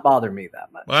did not bother me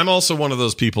that much. I'm also one of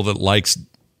those people that likes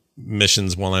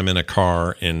missions while I'm in a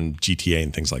car in GTA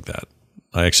and things like that.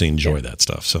 I actually enjoy that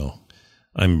stuff, so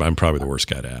I'm probably the worst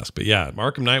guy to ask. But yeah,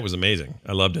 Arkham Knight was amazing.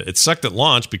 I loved it. It sucked at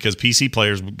launch because PC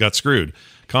players got screwed.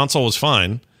 Console was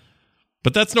fine.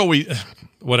 But that's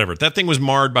whatever. That thing was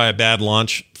marred by a bad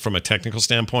launch from a technical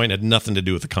standpoint. It had nothing to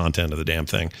do with the content of the damn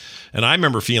thing. And I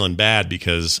remember feeling bad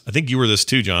because I think you were this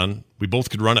too, John. We both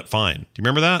could run it fine. Do you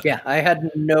remember that? Yeah, I had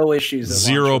no issues.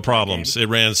 Zero problems. It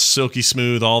ran silky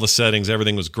smooth, all the settings,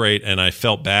 everything was great. And I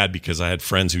felt bad because I had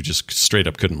friends who just straight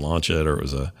up couldn't launch it, or it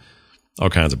was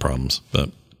all kinds of problems. But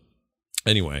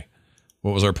anyway,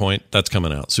 what was our point? That's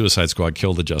coming out. Suicide Squad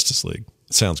killed the Justice League.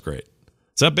 It sounds great.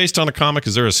 Is that based on a comic?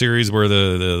 Is there a series where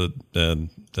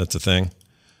that's a thing?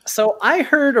 So I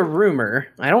heard a rumor.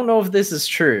 I don't know if this is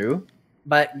true,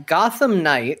 but Gotham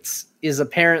Knights is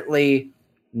apparently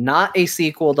not a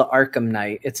sequel to Arkham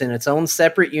Knight. It's in its own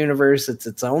separate universe. It's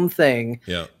its own thing.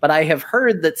 Yeah. But I have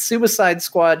heard that Suicide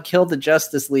Squad Kill the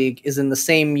Justice League is in the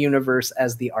same universe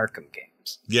as the Arkham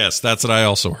games. Yes, that's what I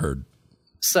also heard.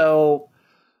 So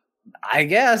I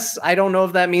guess I don't know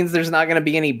if that means there's not going to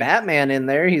be any Batman in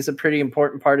there. He's a pretty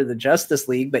important part of the Justice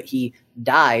League, but he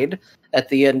died at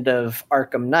the end of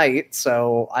Arkham Knight,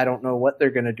 so I don't know what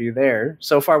they're going to do there.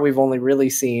 So far, we've only really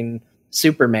seen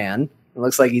Superman. It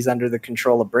looks like he's under the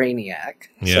control of Brainiac.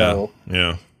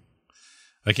 Yeah.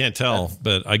 I can't tell,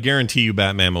 but I guarantee you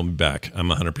Batman will be back. I'm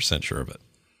 100% sure of it.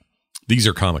 These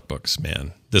are comic books,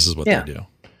 man. This is what they do.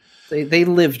 They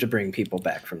live to bring people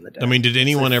back from the dead. I mean, did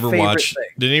anyone ever watch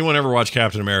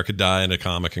Captain America die in a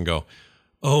comic and go,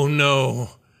 "Oh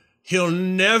no, he'll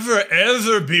never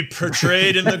ever be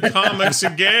portrayed in the comics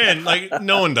again"? Like,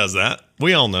 no one does that.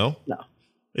 We all know. No.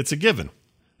 It's a given.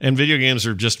 And video games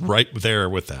are just right there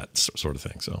with that sort of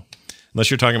thing. So, unless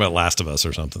you're talking about Last of Us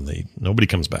or something, nobody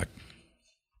comes back.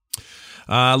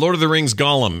 Lord of the Rings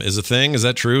Gollum is a thing. Is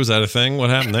that true? Is that a thing? What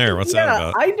happened there? What's that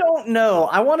about? I don't know.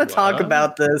 I want to talk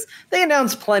about this. They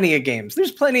announced plenty of games.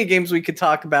 There's plenty of games we could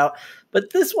talk about,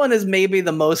 but this one is maybe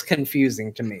the most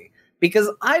confusing to me because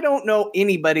I don't know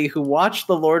anybody who watched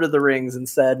The Lord of the Rings and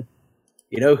said,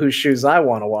 "You know whose shoes I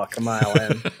want to walk a mile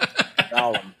in?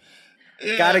 Gollum.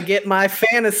 Yeah. Got to get my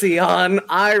fantasy on.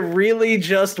 I really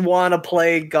just want to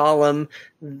play Gollum.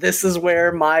 This is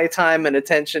where my time and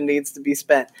attention needs to be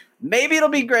spent." Maybe it'll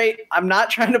be great. I'm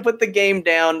not trying to put the game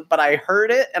down, but I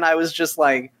heard it and I was just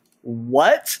like,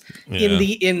 what? Yeah. In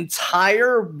the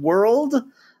entire world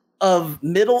of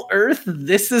Middle Earth,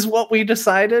 this is what we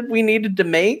decided we needed to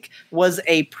make, was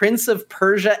a Prince of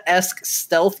Persia-esque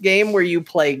stealth game where you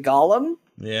play Gollum?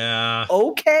 Yeah.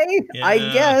 Okay, yeah. I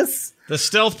guess. The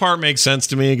stealth part makes sense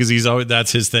to me because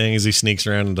that's his thing, is he sneaks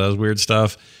around and does weird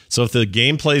stuff. So if the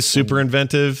gameplay's super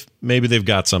inventive, maybe they've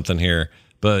got something here.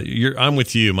 But I'm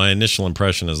with you. My initial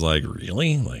impression is like,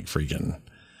 really? Like freaking.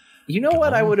 You know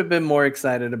what I would have been more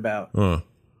excited about?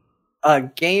 A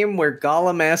game where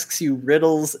Gollum asks you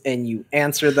riddles and you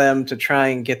answer them to try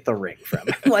and get the ring from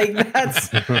him. Like that's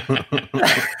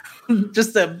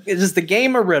just a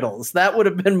game of riddles. That would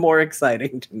have been more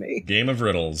exciting to me. Game of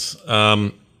riddles.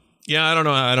 Yeah, I don't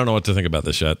know. I don't know what to think about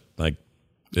this yet. Like,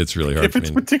 it's really hard. If it's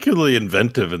particularly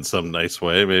inventive in some nice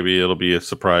way, maybe it'll be a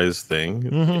surprise thing.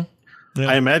 Mm-hmm. Yeah.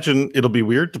 I imagine it'll be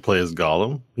weird to play as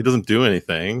Gollum. He doesn't do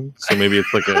anything, so maybe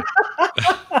it's like a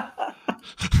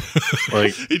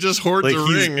like he just hoards a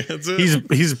ring. That's it.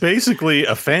 He's basically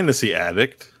a fantasy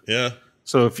addict. Yeah,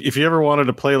 So if you ever wanted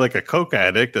to play like a Coke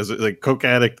Addict, Coke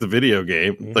Addict the video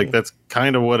game, like that's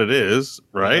kind of what it is,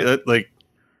 right?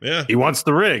 Yeah. He wants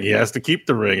the ring. He has to keep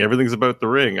the ring. Everything's about the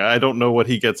ring. I don't know what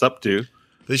he gets up to.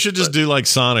 They should just do like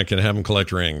Sonic and have him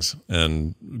collect rings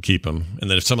and keep them. And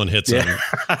then if someone hits him,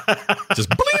 just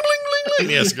bling, bling, bling, bling.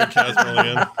 He has to go Caswell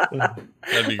again.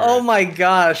 That'd be great. Oh my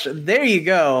gosh. There you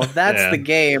go. That's the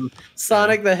game.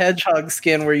 Sonic the Hedgehog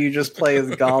skin where you just play as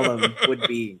Gollum would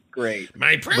be great.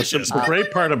 My precious. But the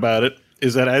great part about it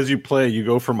is that as you play, you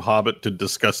go from Hobbit to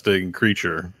disgusting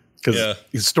creature. Because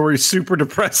his story's super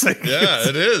depressing. Yeah,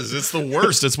 it is. It's the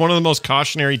worst. It's one of the most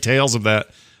cautionary tales of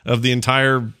the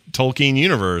entire Tolkien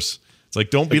universe. It's like,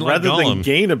 don't be like Gollum. Rather than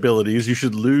gain abilities, you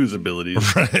should lose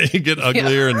abilities. Right. You get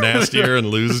uglier and nastier and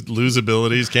lose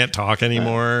abilities, can't talk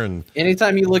anymore. And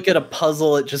anytime you look at a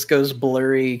puzzle, it just goes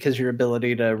blurry because your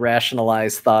ability to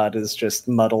rationalize thought is just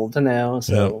muddled now.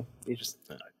 So you just,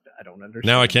 I don't understand.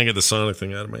 Now I can't get the Sonic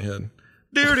thing out of my head.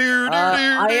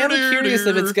 I am curious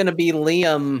if it's going to be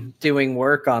Liam doing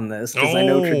work on this, because I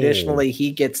know traditionally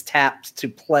he gets tapped to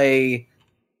play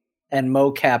and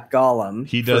mocap Gollum.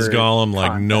 He does Gollum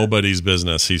like nobody's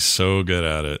business. He's so good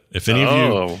at it. If any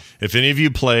of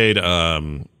you played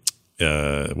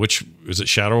which was it,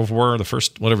 Shadow of War,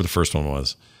 whatever the first one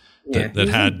was. That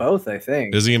had both, I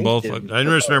think. Is he in both? I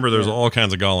just remember there's all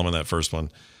kinds of Gollum in that first one.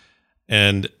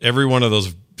 And every one of those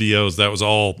VOs, that was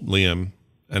all Liam.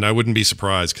 And I wouldn't be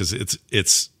surprised, because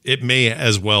it may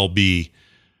as well be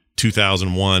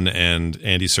 2001 and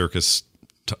Andy Serkis,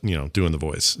 doing the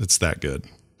voice. It's that good.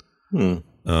 Actually,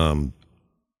 I'm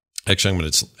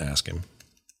going to ask him.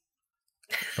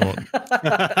 Are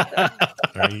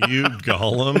you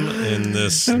Gollum in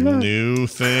this new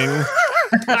thing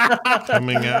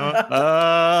coming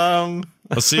out?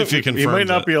 Let's see if you can. He might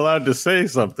not be allowed to say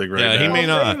something right now. Yeah, he may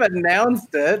not. They've announced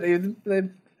it.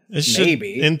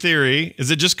 Maybe. In theory.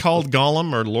 Is it just called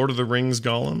Gollum or Lord of the Rings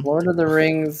Gollum? Lord of the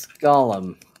Rings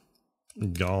Gollum.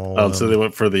 Oh, so they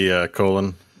went for the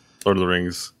colon. Lord of the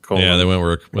Rings colon. Yeah, they went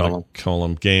with a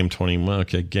colon. Game 21.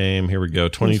 Okay, game. Here we go.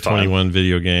 2021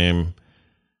 video game.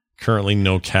 Currently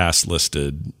no cast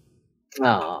listed.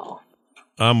 Oh.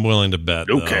 I'm willing to bet.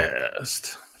 No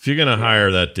cast. If you're going to hire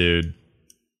that dude,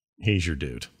 he's your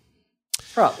dude.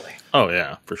 Probably. Oh,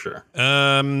 yeah, for sure.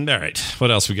 All right.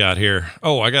 What else we got here?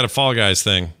 Oh, I got a Fall Guys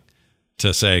thing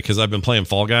to say, because I've been playing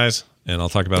Fall Guys, and I'll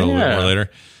talk about it a little bit more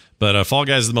later. But Fall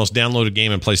Guys is the most downloaded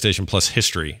game in PlayStation Plus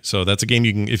history. So that's a game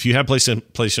you can, if you have PlayStation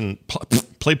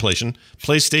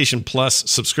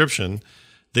Plus subscription,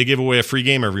 they give away a free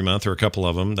game every month, or a couple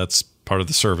of them. That's part of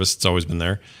the service. It's always been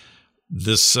there.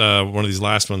 This one of these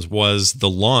last ones was the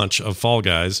launch of Fall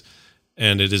Guys,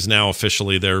 and it is now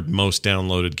officially their most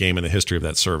downloaded game in the history of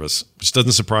that service, which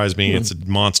doesn't surprise me. It's a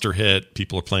monster hit.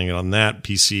 People are playing it on that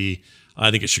PC. I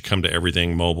think it should come to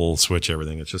everything, mobile, Switch,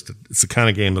 everything. It's the kind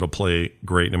of game that'll play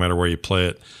great no matter where you play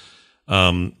it.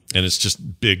 And it's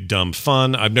just big, dumb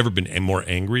fun. I've never been more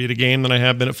angry at a game than I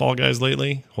have been at Fall Guys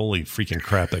lately. Holy freaking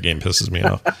crap, that game pisses me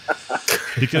off.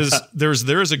 Because there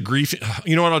is a grief.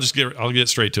 You know what? I'll get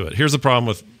straight to it. Here's the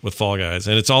problem with Fall Guys,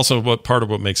 and it's also part of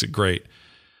what makes it great.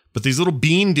 But these little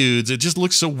bean dudes, it just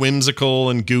looks so whimsical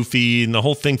and goofy, and the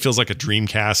whole thing feels like a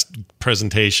Dreamcast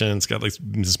presentation. It's got like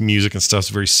this music and stuff. It's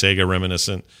very Sega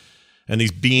reminiscent. And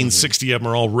these beans, 60 of them,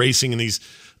 are all racing in these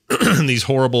these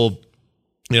horrible,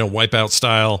 Wipeout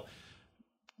style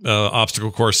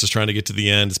obstacle courses trying to get to the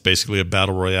end. It's basically a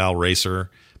battle royale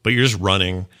racer, but you're just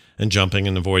running and jumping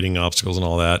and avoiding obstacles and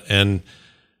all that. And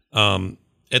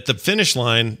at the finish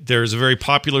line, there's a very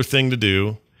popular thing to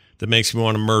do that makes me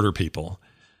want to murder people.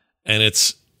 And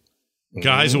it's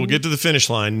guys who will get to the finish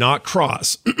line, not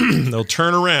cross. They'll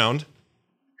turn around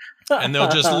and they'll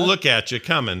just look at you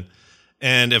coming.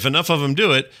 And if enough of them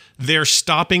do it, they're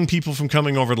stopping people from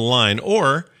coming over the line.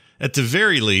 Or at the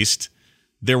very least,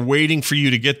 they're waiting for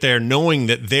you to get there, knowing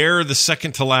that they're the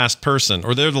second to last person,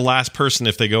 or they're the last person.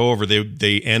 If they go over,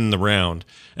 they end the round.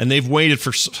 And they've waited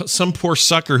for some poor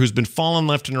sucker who's been falling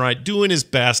left and right, doing his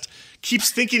best,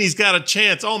 keeps thinking he's got a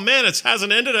chance. Oh man, it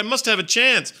hasn't ended. I must have a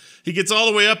chance. He gets all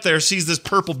the way up there, sees this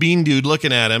purple bean dude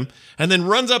looking at him, and then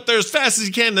runs up there as fast as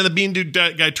he can. And then the bean dude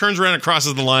guy turns around and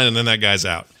crosses the line, and then that guy's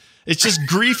out. It's just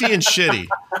griefy and shitty.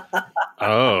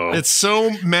 Oh. It's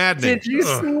so maddening. Did you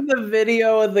see the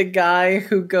video of the guy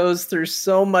who goes through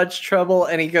so much trouble,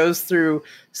 and he goes through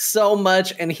so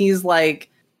much, and he's like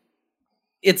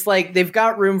it's like they've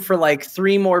got room for like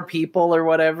 3 more people or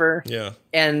whatever. Yeah.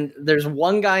 And there's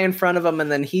one guy in front of him,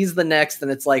 and then he's the next, and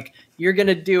it's like, you're going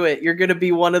to do it. You're going to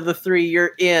be one of the 3.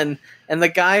 You're in. And the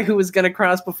guy who was going to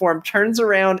cross before him turns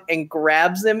around and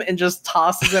grabs him and just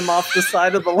tosses him off the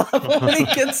side of the level when he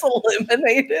gets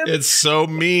eliminated. It's so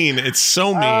mean. It's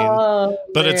so mean.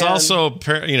 But it's also,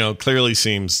 clearly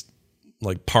seems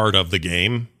like part of the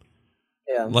game.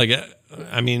 Yeah. Like,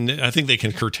 I mean, I think they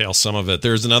can curtail some of it.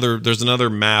 There's another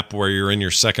map where you're in your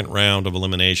second round of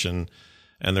elimination,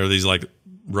 and there are these like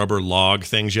rubber log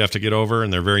things you have to get over,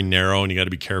 and they're very narrow, and you got to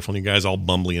be careful. And you guys all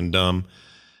bumbly and dumb.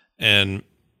 And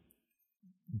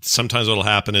sometimes what'll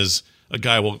happen is a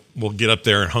guy will get up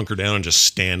there and hunker down and just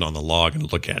stand on the log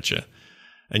and look at you,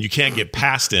 and you can't get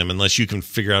past him unless you can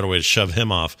figure out a way to shove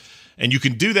him off. And you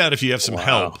can do that if you have some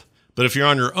help. But if you're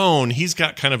on your own, he's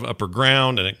got kind of upper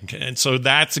ground, and so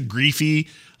that's griefy.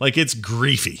 Like, it's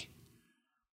griefy.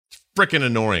 Freaking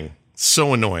annoying.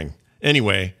 So annoying.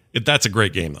 Anyway, that's a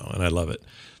great game, though, and I love it.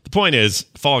 The point is,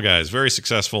 Fall Guys, very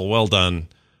successful, well done,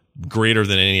 greater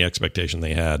than any expectation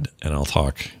they had, and I'll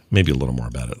talk maybe a little more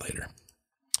about it later.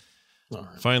 Right.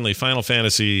 Finally, Final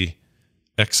Fantasy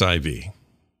XIV.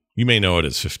 You may know it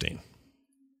as 15.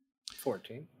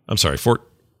 14. I'm sorry, 14.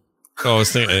 Oh, I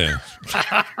was thinking.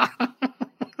 Yeah.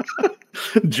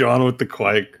 John with the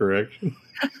quiet correction.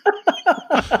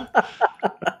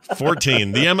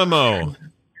 14, the MMO,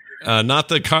 not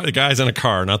the guys in a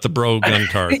car, not the bro gun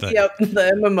car thing. Yep,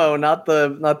 the MMO,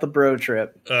 not the bro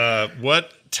trip.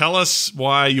 What? Tell us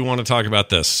why you want to talk about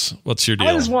this. What's your deal?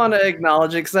 I just want to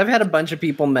acknowledge it because I've had a bunch of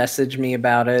people message me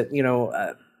about it.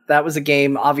 That was a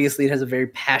game. Obviously, it has a very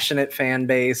passionate fan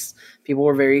base. People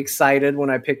were very excited when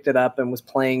I picked it up and was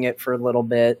playing it for a little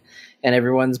bit. And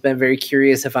everyone's been very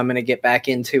curious if I'm going to get back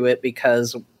into it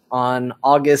because on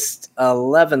August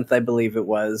 11th, I believe it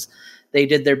was, they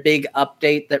did their big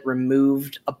update that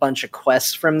removed a bunch of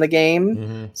quests from the game.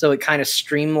 Mm-hmm. So it kind of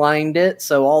streamlined it.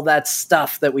 So all that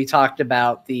stuff that we talked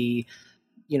about, the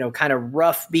kind of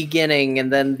rough beginning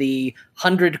and then the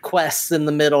 100 quests in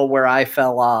the middle where I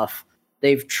fell off,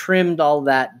 they've trimmed all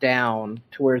that down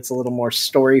to where it's a little more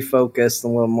story focused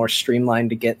and a little more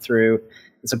streamlined to get through.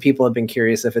 And so people have been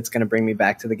curious if it's going to bring me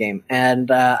back to the game.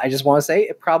 And I just want to say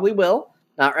it probably will.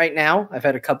 Not right now. I've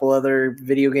had a couple other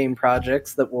video game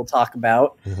projects that we'll talk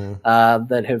about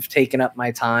that have taken up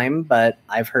my time, but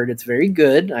I've heard it's very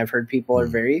good. I've heard people are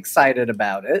very excited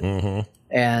about it. Mm-hmm.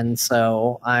 And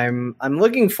so I'm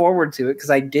looking forward to it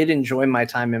because I did enjoy my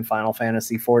time in Final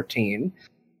Fantasy XIV.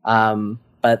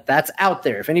 But that's out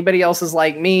there. If anybody else is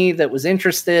like me that was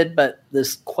interested, but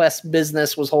this quest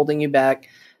business was holding you back,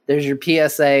 there's your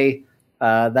PSA.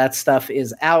 That stuff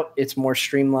is out. It's more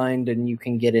streamlined, and you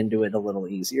can get into it a little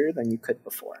easier than you could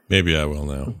before. Maybe I will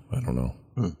now. I don't know.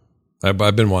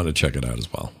 I've been wanting to check it out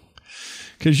as well.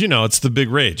 Because, it's the big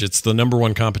rage. It's the number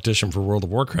one competition for World of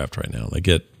Warcraft right now.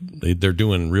 They're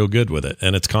doing real good with it.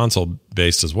 And it's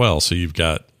console-based as well. So you've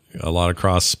got a lot of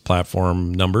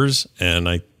cross-platform numbers,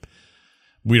 and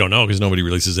we don't know because nobody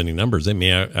releases any numbers. They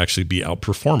may actually be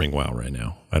outperforming WoW right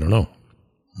now. I don't know.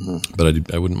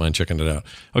 But I wouldn't mind checking it out.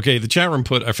 Okay, the chat room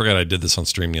I forgot I did this on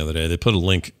stream the other day. They put a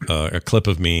link, a clip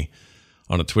of me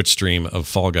on a Twitch stream of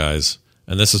Fall Guys,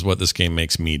 and this is what this game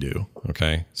makes me do.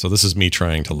 Okay? So this is me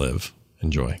trying to live.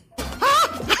 Enjoy.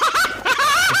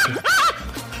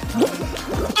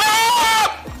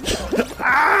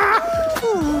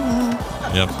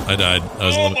 Yep, I died.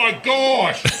 Oh my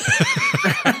gosh!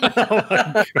 Oh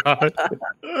my god!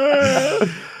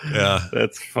 Yeah,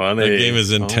 that's funny. The game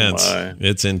is intense.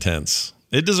 It's intense.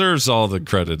 It deserves all the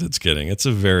credit it's getting. It's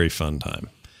a very fun time,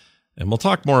 and we'll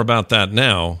talk more about that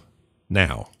now.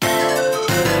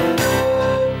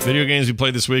 Video games we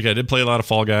played this week. I did play a lot of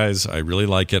Fall Guys. I really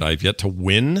like it. I've yet to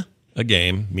win a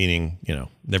game, meaning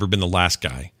never been the last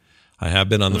guy. I have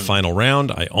been on the final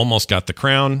round. I almost got the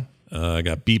crown. I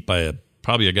got beat by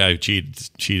probably a guy who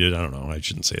cheated. I don't know. I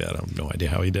shouldn't say that. I have no idea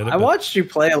how he did it. I watched you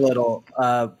play a little.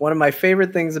 One of my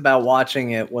favorite things about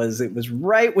watching it was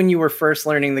right when you were first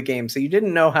learning the game. So you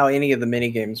didn't know how any of the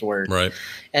mini games worked. Right.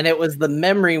 And it was the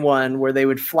memory one where they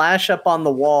would flash up on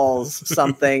the walls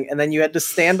something and then you had to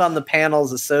stand on the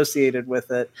panels associated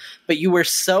with it. But you were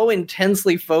so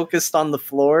intensely focused on the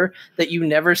floor that you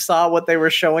never saw what they were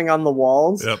showing on the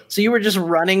walls. Yep. So you were just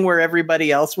running where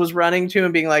everybody else was running to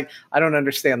and being like, I don't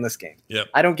understand this game. Yep.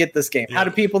 I don't get this game. Yep. How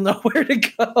do people know where to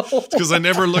go? Because I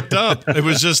never looked up. It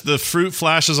was just the fruit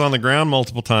flashes on the ground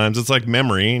multiple times. It's like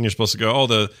memory, and you're supposed to go, oh,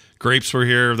 the grapes were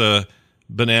here, the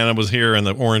banana was here, and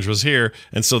the orange was here.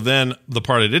 And so then the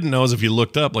part I didn't know is if you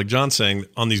looked up, like John's saying,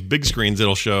 on these big screens,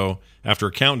 it'll show, after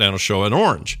a countdown, it'll show an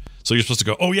orange. So you're supposed to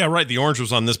go, oh, yeah, right, the orange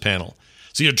was on this panel.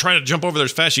 So you try to jump over there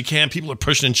as fast as you can. People are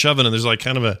pushing and shoving, and there's like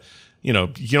kind of a, you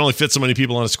can only fit so many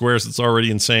people on a square, so it's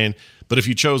already insane. But if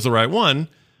you chose the right one,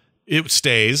 it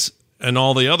stays, and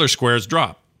all the other squares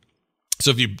drop.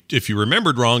 So if you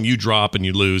remembered wrong, you drop and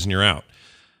you lose and you're out.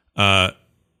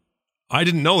 I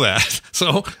didn't know that.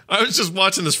 So I was just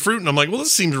watching this fruit and I'm like, well,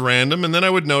 this seems random. And then I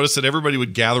would notice that everybody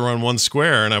would gather on one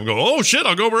square and I would go, oh shit,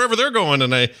 I'll go wherever they're going.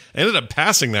 And I ended up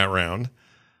passing that round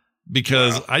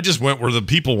because I just went where the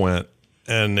people went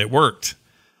and it worked.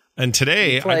 And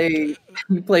today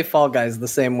you play Fall Guys the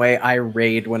same way I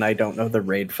raid when I don't know the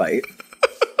raid fight.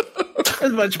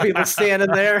 There's a bunch of people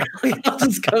standing there. I'll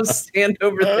just go stand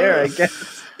over there, I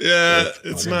guess.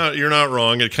 Yeah, you're not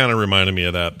wrong. It kind of reminded me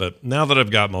of that. But now that I've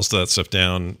got most of that stuff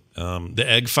down, the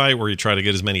egg fight where you try to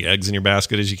get as many eggs in your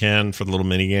basket as you can for the little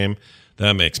mini game,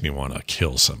 that makes me want to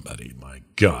kill somebody. My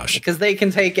gosh. Because they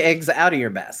can take eggs out of your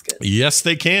basket. Yes,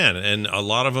 they can. And a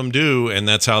lot of them do. And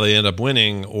that's how they end up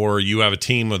winning. Or you have a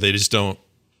team where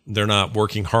they're not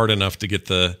working hard enough to get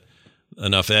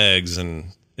enough eggs, and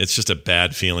it's just a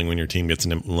bad feeling when your team gets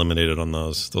eliminated on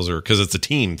those. Those are because it's a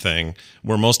team thing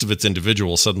where most of it's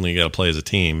individual. Suddenly you got to play as a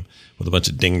team with a bunch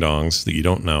of ding dongs that you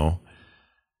don't know.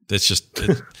 That's just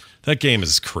that game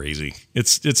is crazy.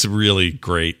 It's really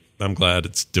great. I'm glad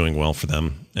it's doing well for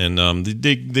them. And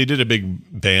they did a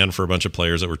big ban for a bunch of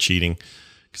players that were cheating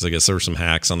because I guess there were some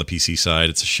hacks on the PC side.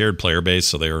 It's a shared player base,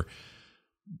 so they were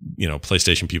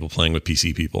PlayStation people playing with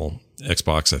PC people.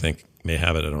 Xbox, I think, may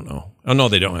have it. I don't know. Oh, no,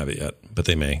 they don't have it yet, but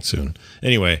they may soon.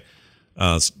 Anyway,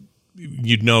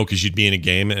 you'd know because you'd be in a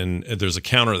game and there's a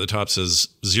counter at the top that says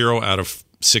 0 out of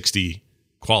 60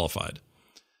 qualified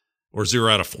or 0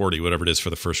 out of 40, whatever it is for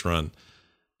the first run.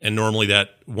 And normally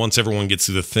that once everyone gets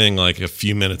to the thing, like a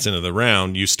few minutes into the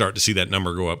round, you start to see that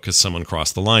number go up because someone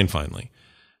crossed the line finally.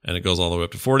 And it goes all the way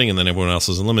up to 40 and then everyone else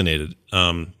is eliminated.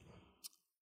 I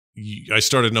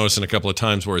started noticing a couple of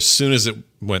times where as soon as it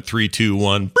went 3, 2,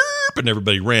 1, burp, and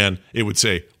everybody ran, it would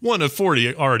say 1 of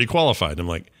 40 already qualified. I'm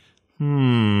like,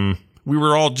 we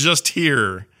were all just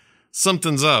here.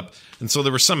 Something's up. And so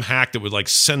there was some hack that would like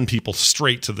send people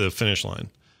straight to the finish line.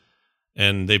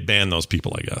 And they banned those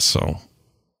people, I guess. So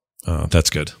that's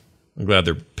good. I'm glad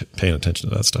they're paying attention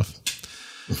to that stuff.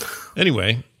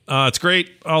 Anyway, it's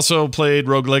great. Also played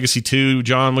Rogue Legacy 2.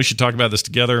 John, we should talk about this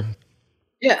together.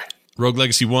 Yeah. Rogue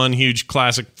Legacy 1, huge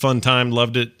classic, fun time,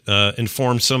 loved it.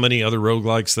 Informed so many other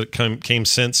roguelikes that came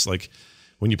since. Like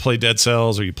when you play Dead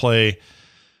Cells or you play,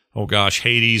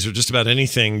 Hades or just about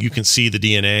anything, you can see the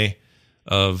DNA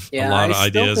of a lot of ideas.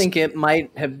 I still think it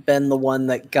might have been the one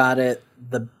that got it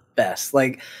the best.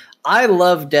 Like, I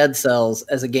love Dead Cells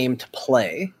as a game to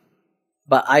play,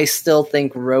 but I still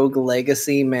think Rogue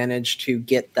Legacy managed to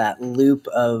get that loop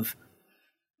of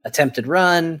attempted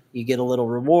run, you get a little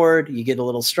reward, you get a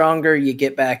little stronger, you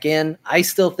get back in. I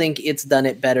still think it's done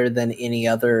it better than any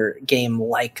other game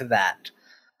like that.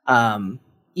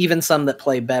 Even some that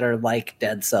play better, like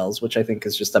Dead Cells, which I think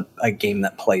is just a game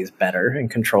that plays better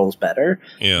and controls better.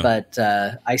 Yeah. But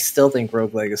I still think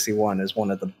Rogue Legacy 1 is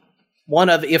one of,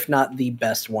 if not the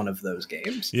best one of those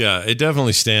games. Yeah, it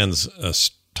definitely stands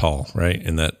tall, right,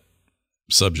 in that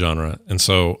subgenre. And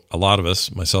so a lot of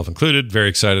us, myself included, very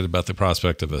excited about the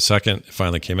prospect of a second. It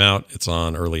finally came out. It's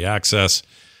on early access.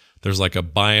 There's like a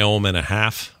biome and a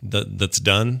half that's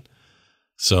done.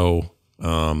 So,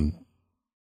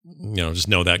 just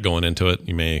know that going into it.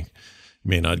 You may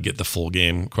not get the full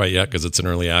game quite yet because it's in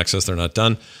early access. They're not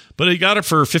done. But you got it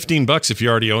for $15 if you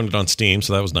already owned it on Steam.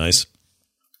 So that was nice.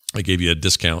 I gave you a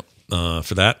discount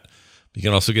for that. You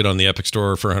can also get on the Epic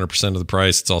Store for 100% of the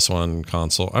price. It's also on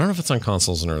console. I don't know if it's on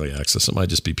consoles in early access. It might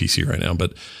just be PC right now.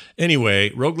 But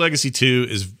anyway, Rogue Legacy 2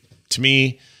 is, to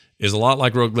me, is a lot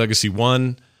like Rogue Legacy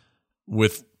 1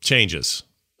 with changes.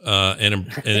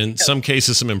 And in some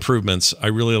cases, some improvements. I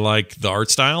really like the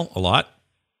art style a lot.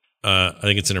 I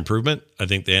think it's an improvement. I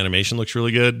think the animation looks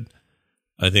really good.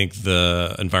 I think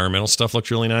the environmental stuff looks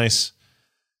really nice.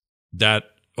 That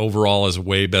overall is a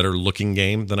way better looking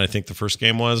game than I think the first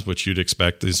game was, which you'd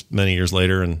expect these many years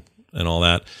later and all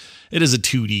that. It is a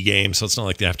 2D game, so it's not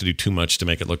like they have to do too much to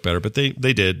make it look better, but they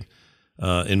did,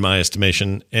 in my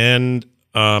estimation. And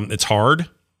it's hard,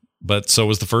 but so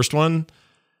was the first one.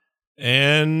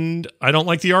 And I don't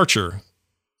like the Archer,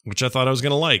 which I thought I was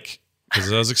going to like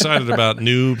because I was excited about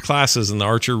new classes, and the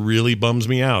Archer really bums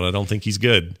me out. I don't think he's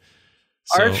good.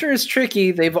 So, Archer is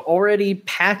tricky. They've already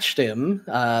patched him.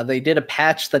 They did a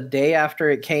patch the day after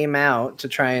it came out to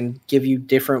try and give you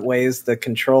different ways to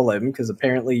control him, because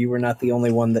apparently you were not the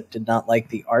only one that did not like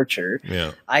the Archer.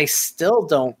 Yeah. I still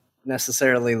don't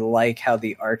necessarily like how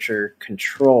the Archer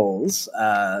controls,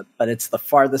 but it's the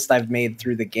farthest I've made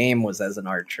through the game was as an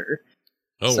Archer.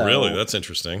 Oh, so, really? That's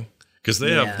interesting. Because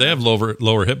they have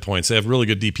lower hit points. They have really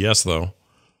good DPS though.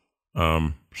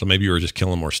 So maybe you were just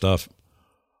killing more stuff.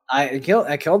 I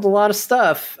killed a lot of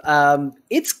stuff.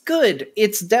 It's good.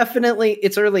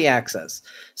 It's early access.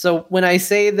 So when I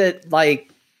say that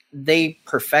like they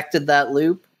perfected that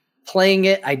loop, playing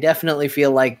it, I definitely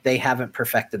feel like they haven't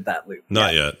perfected that loop.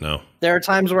 Not yet, no. There are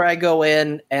times where I go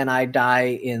in and I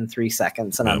die in 3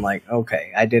 seconds, and I'm like,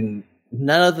 okay,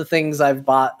 none of the things I've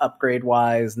bought upgrade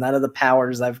wise, none of the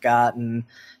powers I've gotten,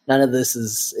 none of this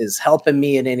is helping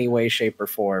me in any way, shape, or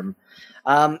form.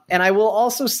 And I will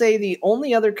also say the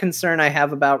only other concern I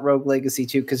have about Rogue Legacy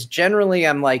 2, because generally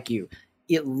I'm like you,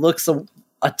 it looks a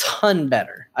ton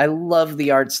better. I love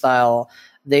the art style.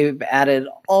 They've added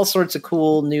all sorts of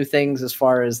cool new things as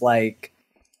far as like,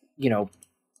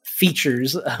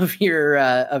 features of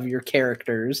your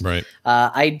characters. Right.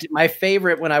 My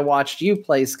favorite when I watched you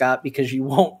play, Scott, because you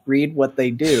won't read what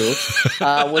they do,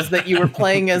 was that you were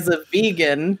playing as a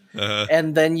vegan,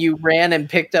 and then you ran and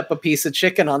picked up a piece of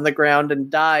chicken on the ground and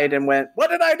died and went,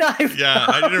 "What did I die from?" Yeah,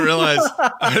 I didn't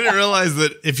realize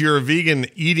that if you're a vegan,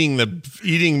 eating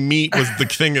meat was the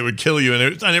thing that would kill you, and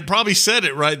it probably said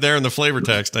it right there in the flavor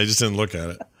text. I just didn't look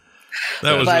at it.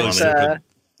 That was really stupid.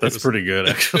 That's pretty good,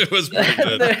 actually. It was pretty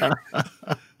good.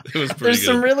 There's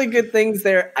some really good things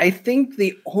there. I think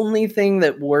the only thing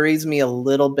that worries me a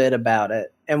little bit about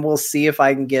it, and we'll see if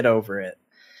I can get over it,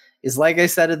 is like I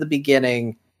said at the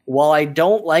beginning, while I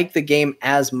don't like the game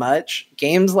as much,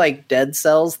 games like Dead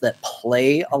Cells that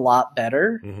play a lot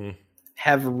better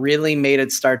have really made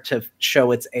it start to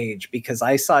show its age, because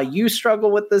I saw you struggle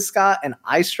with this, Scott, and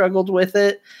I struggled with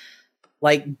it.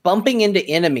 Like bumping into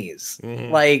enemies,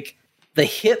 like the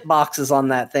hit boxes on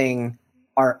that thing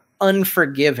are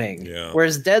unforgiving. Yeah.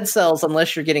 Whereas Dead Cells,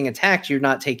 unless you're getting attacked, you're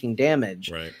not taking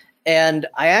damage. Right. And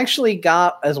I actually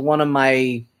got as one of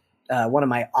my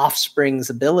offspring's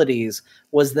abilities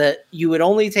was that you would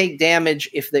only take damage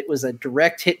if it was a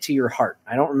direct hit to your heart.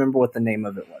 I don't remember what the name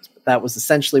of it was, but that was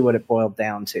essentially what it boiled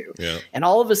down to. Yeah. And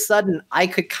all of a sudden, I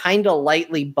could kind of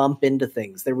lightly bump into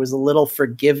things. There was a little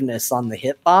forgiveness on the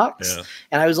hitbox,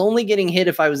 and I was only getting hit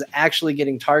if I was actually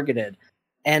getting targeted.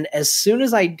 And as soon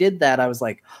as I did that, I was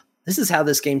like, this is how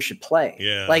this game should play.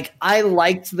 Yeah. Like, I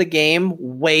liked the game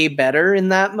way better in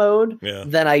that mode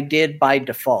than I did by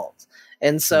default.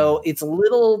 And so it's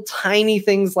little tiny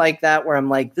things like that where I'm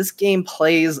like, this game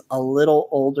plays a little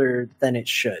older than it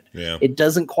should. Yeah. It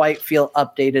doesn't quite feel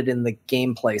updated in the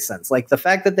gameplay sense. Like the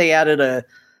fact that they added a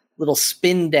little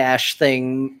spin dash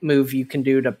thing move you can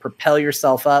do to propel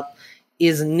yourself up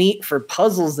is neat for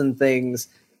puzzles and things,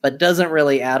 but doesn't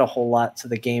really add a whole lot to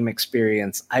the game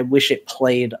experience. I wish it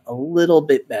played a little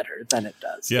bit better than it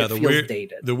does. Yeah, it feels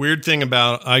dated. The weird thing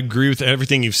about, I agree with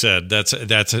everything you've said. That's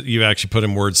you actually put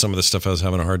in words some of the stuff I was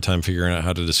having a hard time figuring out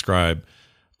how to describe.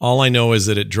 All I know is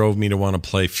that it drove me to want to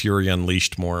play Fury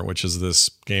Unleashed more, which is this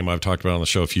game I've talked about on the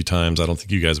show a few times. I don't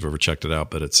think you guys have ever checked it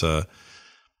out, but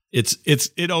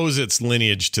it owes its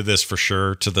lineage to this for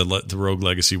sure, to the Rogue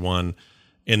Legacy 1.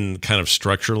 In kind of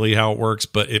structurally how it works,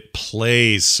 but it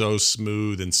plays so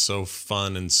smooth and so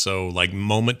fun and so like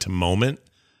moment to moment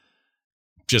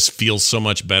just feels so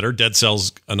much better. Dead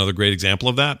Cells, another great example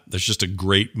of that. There's just a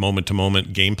great moment to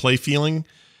moment gameplay feeling.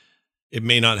 It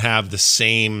may not have the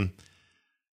same,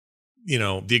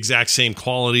 the exact same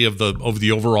quality of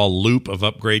the overall loop of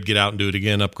upgrade, get out and do it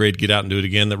again, upgrade, get out and do it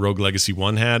again that Rogue Legacy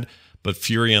 1 had, but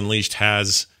Fury Unleashed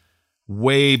has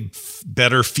way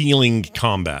better feeling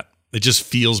combat. It just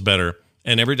feels better.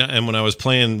 And every time, and when I was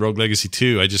playing Rogue Legacy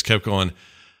 2, I just kept going,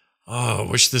 oh, I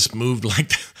wish this moved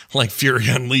like Fury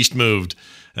Unleashed moved.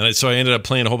 And so I ended up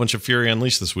playing a whole bunch of Fury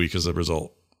Unleashed this week as a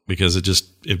result, because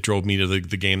it drove me to the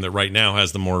game that right now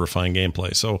has the more refined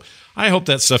gameplay. So I hope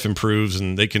that stuff improves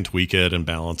and they can tweak it and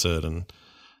balance it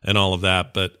and all of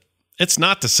that. But it's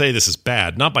not to say this is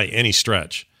bad, not by any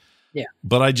stretch. Yeah.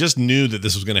 But I just knew that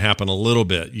this was going to happen a little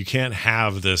bit. You can't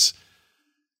have this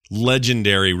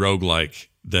legendary roguelike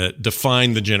that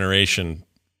defined the generation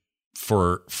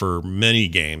for many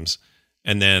games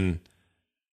and then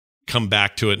come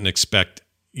back to it and expect,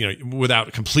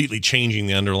 without completely changing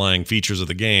the underlying features of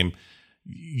the game.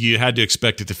 You had to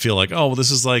expect it to feel like, oh, well,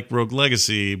 this is like Rogue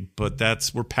Legacy, but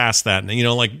we're past that. And,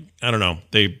 I don't know.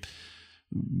 They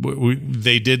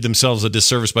did themselves a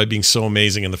disservice by being so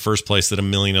amazing in the first place that a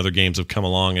million other games have come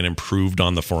along and improved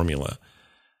on the formula.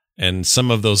 And some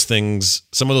of those things,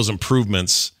 some of those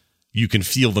improvements, you can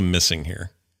feel them missing here.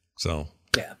 So,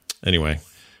 anyway,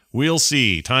 we'll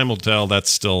see. Time will tell. That's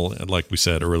still, like we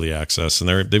said, early access. And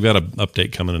they've got an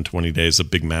update coming in 20 days, a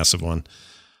big, massive one.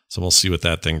 So we'll see what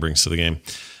that thing brings to the game.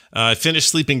 I finished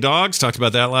Sleeping Dogs. Talked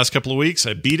about that last couple of weeks.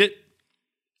 I beat it.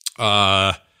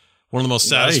 One of the most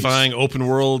satisfying open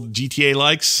world GTA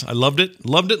likes. I loved it.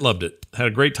 Had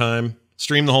a great time.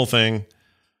 Streamed the whole thing.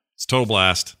 It's a total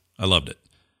blast. I loved it.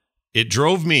 It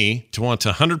drove me to want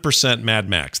to 100% Mad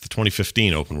Max, the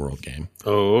 2015 open world game.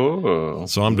 Oh.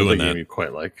 So I'm doing that. Game you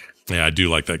quite like. Yeah, I do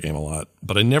like that game a lot.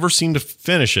 But I never seem to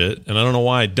finish it, and I don't know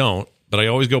why I don't, but I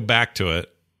always go back to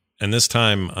it. And this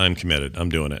time I'm committed. I'm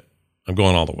doing it. I'm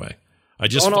going all the way. I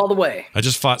just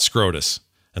fought Scrotus.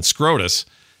 And Scrotus,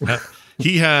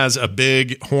 he has a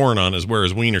big horn on where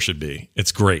his wiener should be.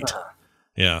 It's great.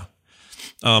 Yeah.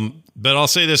 But I'll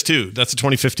say this too. That's a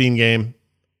 2015 game.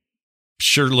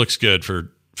 Sure looks good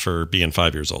for being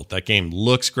 5 years old. That game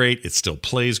looks great. It still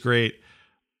plays great.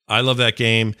 I love that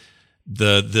game.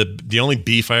 The only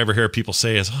beef I ever hear people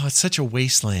say is, "Oh, it's such a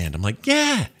wasteland." I'm like,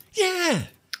 yeah.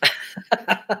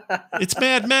 It's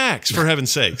Mad Max, for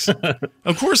heaven's sakes.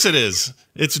 Of course it is.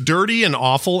 It's dirty and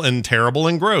awful and terrible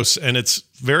and gross, and it's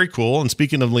very cool. And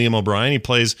speaking of Liam O'Brien, he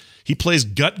plays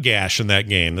Gut Gash in that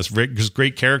game. This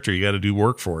great character you got to do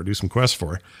work for, do some quests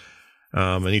for.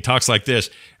 And he talks like this: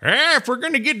 if we're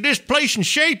going to get this place in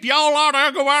shape, y'all ought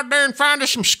to go out there and find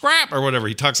us some scrap or whatever.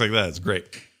 He talks like that. It's great.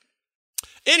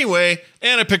 Anyway,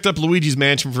 and I picked up Luigi's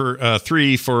Mansion for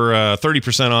 3 for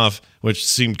 30% off, which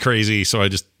seemed crazy, so I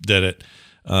just did it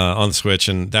on the Switch,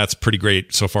 and that's pretty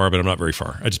great so far, but I'm not very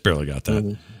far. I just barely got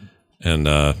that. And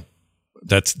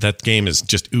that game is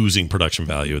just oozing production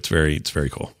value. It's very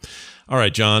cool. All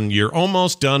right, John, you're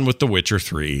almost done with The Witcher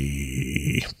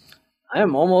 3. I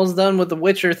am almost done with The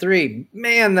Witcher 3.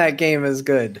 Man, that game is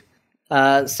good.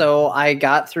 So I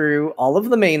got through all of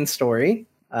the main story.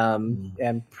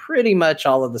 And pretty much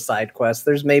all of the side quests.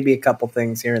 There's maybe a couple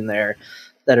things here and there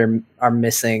that are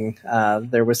missing.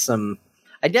 There was some.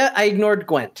 I ignored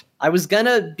Gwent. I was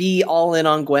gonna be all in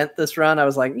on Gwent this run. I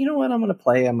was like, you know what? I'm gonna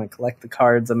play. I'm gonna collect the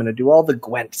cards. I'm gonna do all the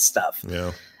Gwent stuff.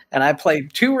 Yeah. And I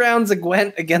played 2 rounds of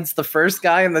Gwent against the first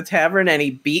guy in the tavern, and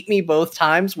he beat me both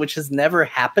times, which has never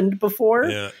happened before.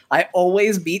 Yeah. I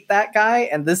always beat that guy,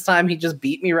 and this time he just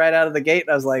beat me right out of the gate. And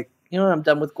I was like, you know what? I'm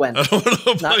done with Gwent.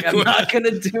 I'm not going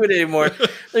to do it anymore.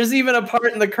 There's even a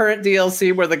part in the current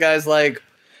DLC where the guy's like,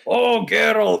 "Oh,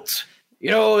 Geralt, you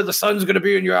know, the sun's going to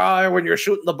be in your eye when you're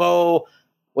shooting the bow.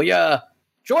 Will you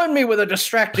join me with a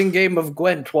distracting game of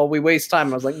Gwent while we waste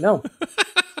time?" I was like, no,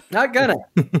 not gonna.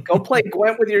 Go play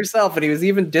Gwent with yourself. And he was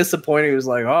even disappointed. He was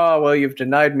like, "Oh, well, you've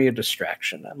denied me a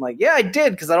distraction." I'm like, yeah, I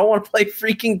did, because I don't want to play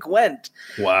freaking Gwent.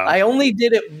 Wow. I only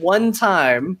did it one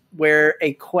time where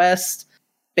a quest...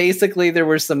 Basically, there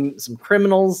were some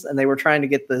criminals, and they were trying to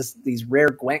get these rare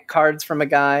Gwent cards from a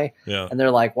guy. Yeah. And they're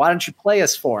like, "Why don't you play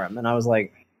us for him?" And I was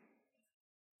like,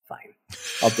 "Fine,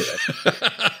 I'll do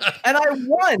it." And I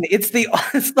won. It's the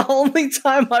only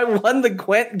time I won the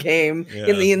Gwent game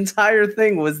in the entire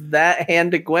thing was that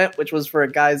hand of Gwent, which was for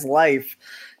a guy's life.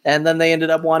 And then they ended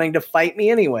up wanting to fight me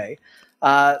anyway.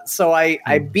 So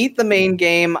I beat the main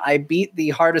game. I beat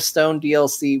the Heart of Stone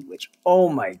DLC, which, oh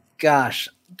my gosh.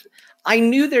 I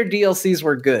knew their DLCs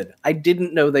were good. I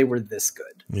didn't know they were this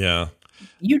good. Yeah.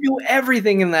 You do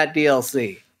everything in that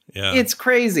DLC. Yeah. It's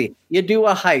crazy. You do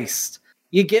a heist.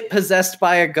 You get possessed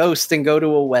by a ghost and go to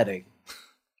a wedding.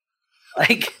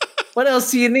 Like, what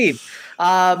else do you need?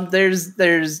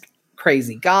 There's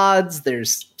crazy gods.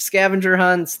 There's scavenger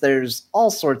hunts. There's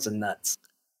all sorts of nuts.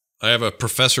 I have a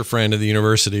professor friend at the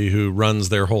university who runs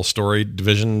their whole story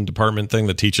division department thing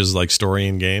that teaches like story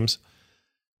in games.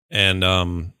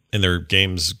 And, in their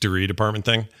games degree department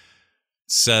thing,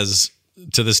 says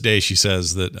to this day, she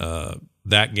says that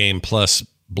that game plus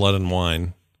Blood and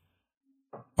Wine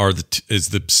is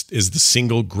the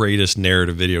single greatest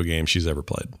narrative video game she's ever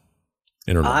played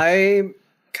in her life. I'm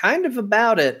kind of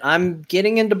about it. I'm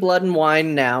getting into Blood and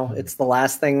Wine now. It's the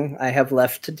last thing I have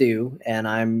left to do, and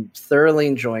I'm thoroughly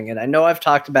enjoying it. I know I've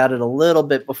talked about it a little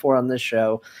bit before on this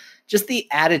show. Just the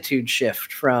attitude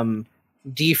shift from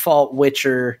default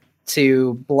Witcher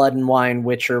to Blood and Wine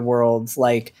Witcher worlds,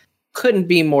 like, couldn't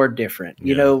be more different.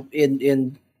 You know,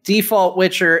 in default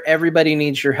Witcher, everybody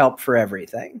needs your help for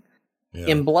everything. Yeah.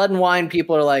 In Blood and Wine,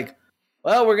 people are like,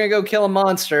 "Well, we're gonna go kill a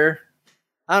monster.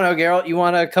 I don't know, Geralt, you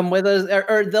want to come with us?"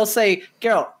 Or they'll say,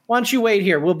 "Geralt, why don't you wait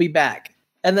here? We'll be back."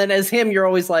 And then as him, you're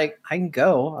always like, "I can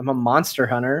go. I'm a monster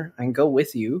hunter. I can go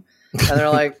with you." And they're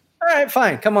like, "All right,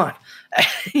 fine. Come on."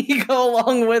 You go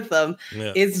along with them.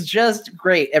 Yeah. It's just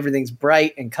great. Everything's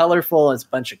bright and colorful. It's a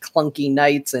bunch of clunky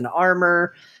knights in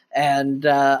armor. And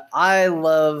I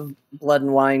love Blood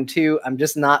and Wine too. I'm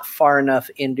just not far enough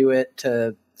into it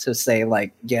to say,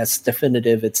 like, yes,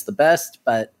 definitive, it's the best.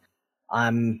 But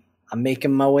I'm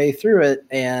making my way through it.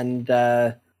 And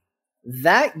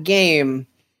that game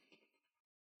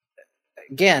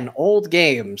again, old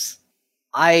games,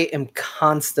 I am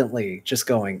constantly just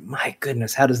going, my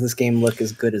goodness, how does this game look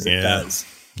as good as it does?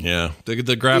 Yeah. The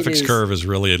graphics curve has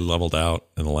really leveled out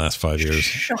in the last 5 years.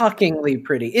 Shockingly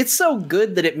pretty. It's so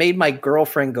good that it made my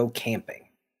girlfriend go camping.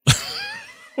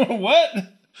 What?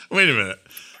 Wait a minute.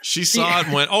 She saw it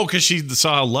and went, because she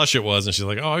saw how lush it was. And she's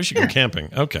like, oh, I should go camping.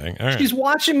 Okay. All right. She's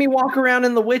watching me walk around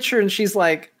in The Witcher and she's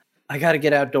like, I got to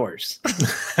get outdoors.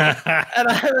 And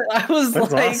I was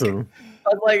That's like, awesome. I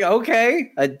was like,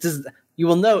 okay. You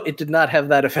will note it did not have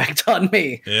that effect on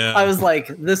me. Yeah. I was like,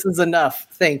 this is enough.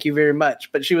 Thank you very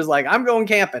much. But she was like, I'm going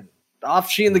camping.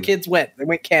 Off she and the kids went. They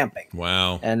went camping.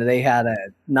 Wow. And they had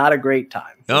not a great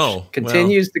time.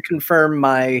 Continues to confirm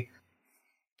my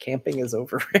camping is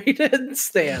overrated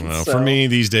stance. Well, for me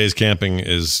these days, camping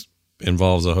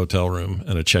involves a hotel room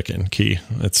and a check-in key.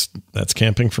 That's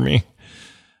camping for me.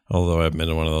 Although I haven't been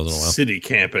to one of those in a while. City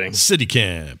camping. City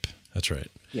camp. That's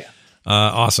right. Yeah.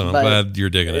 Awesome. I'm glad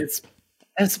you're digging it.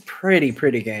 It's a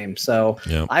pretty game. So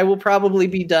yep. I will probably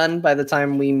be done by the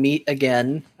time we meet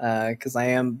again. Because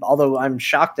although I'm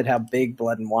shocked at how big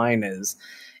Blood and Wine is.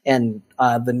 And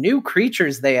the new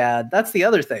creatures they add, that's the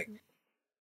other thing.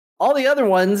 All the other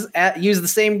ones use the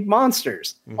same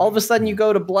monsters. Mm-hmm. All of a sudden you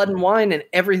go to Blood and Wine and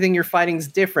everything you're fighting is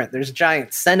different. There's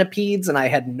giant centipedes and I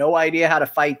had no idea how to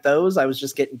fight those. I was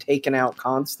just getting taken out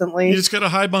constantipede. You just got to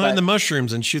hide behind the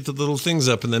mushrooms and shoot the little things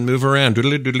up and then move around.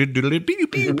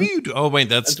 Mm-hmm. Oh, wait,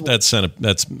 that's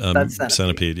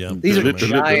centipede. Yeah. These are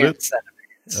giant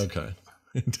centipedes. Okay.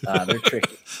 They're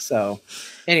tricky. So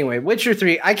anyway, Witcher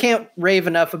 3, I can't rave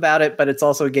enough about it, but it's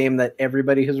also a game that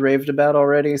everybody has raved about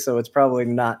already, so it's probably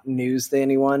not news to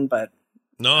anyone, but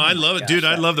no, I love it, dude.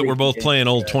 I love that we're both playing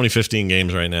old 2015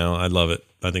 games right now. I love it.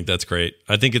 I think that's great.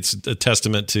 I think it's a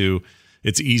testament to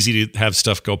it's easy to have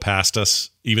stuff go past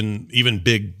us, even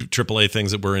big AAA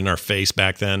things that were in our face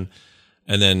back then,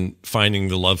 and then finding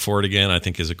the love for it again, I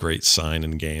think is a great sign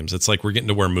in games. It's like we're getting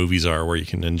to where movies are, where you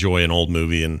can enjoy an old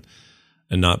movie and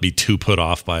not be too put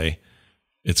off by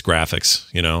its graphics,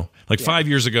 5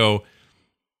 years ago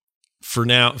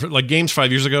games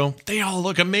 5 years ago, they all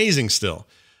look amazing still.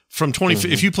 From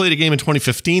if you played a game in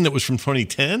 2015 that was from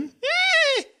 2010,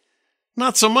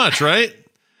 not so much, right?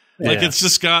 Yeah. Like it's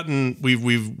just gotten,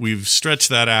 we've stretched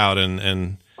that out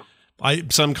and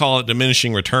some call it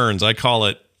diminishing returns. I call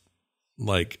it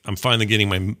like, I'm finally like getting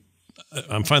my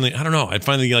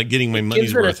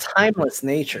money's worth. Gives it a timeless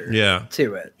nature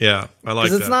to it. Yeah, I like that.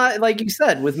 Because it's not, like you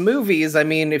said, with movies, I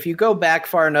mean, if you go back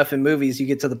far enough in movies, you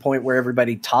get to the point where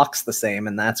everybody talks the same,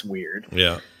 and that's weird.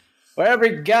 Yeah. Where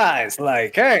every guy's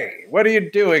like, hey, what are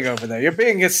you doing over there? You're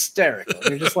being hysterical. And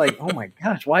you're just like, oh my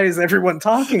gosh, why is everyone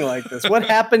talking like this? What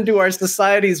happened to our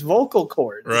society's vocal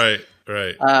cords? Right.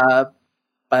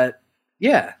 But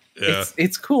yeah.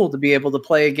 It's cool to be able to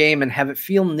play a game and have it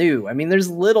feel new. I mean,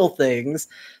 there's little things.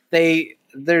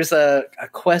 There's a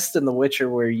quest in The Witcher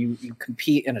where you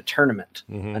compete in a tournament,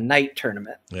 a night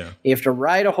tournament. Yeah. You have to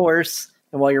ride a horse,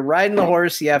 and while you're riding the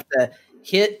horse, you have to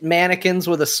hit mannequins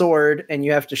with a sword, and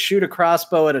you have to shoot a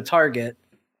crossbow at a target.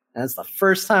 And that's the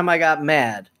first time I got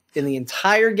mad. In the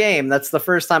entire game, that's the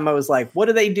first time I was like, what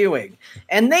are they doing?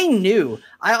 And they knew.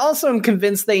 I also am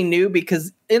convinced they knew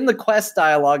because in the quest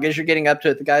dialogue, as you're getting up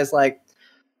to it, the guy's like,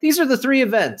 these are the 3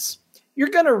 events. You're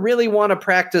going to really want to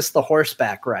practice the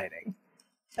horseback riding.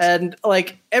 And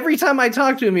like every time I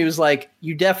talked to him, he was like,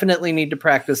 you definitely need to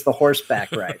practice the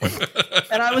horseback riding.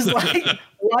 And I was like,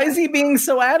 why is he being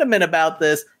so adamant about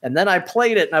this? And then I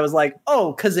played it and I was like,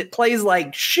 oh, because it plays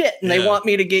like shit and they want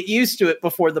me to get used to it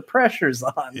before the pressure's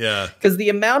on. Yeah. Because the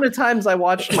amount of times I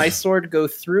watched my sword go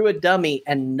through a dummy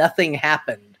and nothing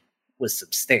happened was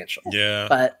substantial. Yeah.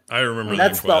 But I remember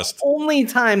that's the only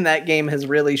time that game has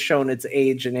really shown its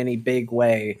age in any big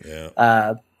way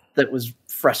that was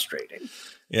frustrating.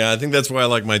 Yeah, I think that's why I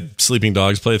like my Sleeping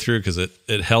Dogs playthrough, because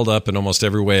it held up in almost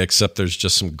every way, except there's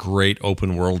just some great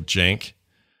open world jank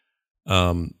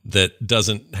that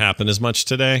doesn't happen as much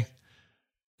today.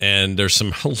 And there's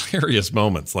some hilarious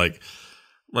moments, like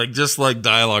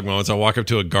dialogue moments. I walk up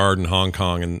to a guard in Hong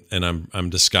Kong and I'm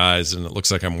disguised and it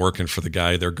looks like I'm working for the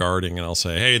guy they're guarding. And I'll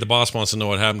say, hey, the boss wants to know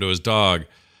what happened to his dog.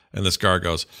 And this guard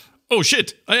goes, oh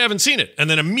shit, I haven't seen it. And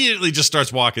then immediately just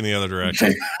starts walking the other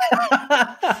direction.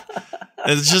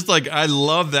 And it's just like, I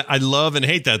love that. I love and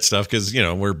hate that stuff because,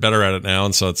 we're better at it now.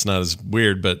 And so it's not as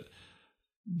weird, but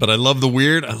I love the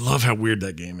weird. I love how weird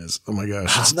that game is. Oh my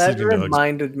gosh. That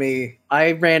reminded me,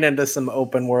 I ran into some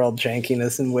open world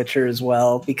jankiness in Witcher as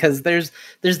well, because there's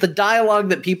the dialogue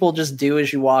that people just do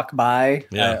as you walk by.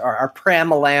 Yeah. Our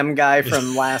Pram-a-lam guy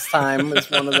from last time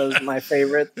is one of those my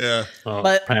favorites. Yeah.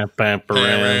 But Param.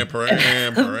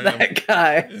 that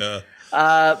guy. Yeah.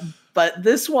 But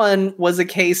this one was a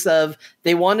case of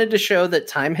they wanted to show that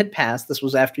time had passed. This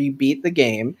was after you beat the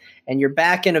game, and you're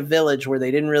back in a village where they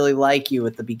didn't really like you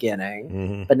at the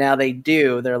beginning, but now they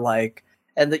do. They're like,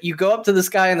 and that you go up to this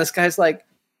guy, and this guy's like,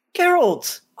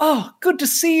 Geralt, oh, good to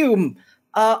see you.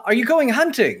 Are you going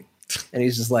hunting? And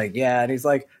he's just like, yeah. And he's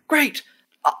like, great.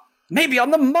 Maybe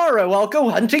on the morrow I'll go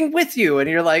hunting with you. And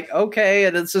you're like, okay.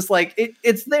 And it's just like,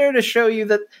 it's there to show you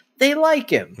that they like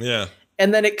him. Yeah.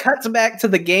 And then it cuts back to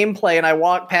the gameplay, and I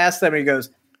walk past them, and he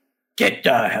goes, get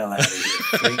the hell out of here.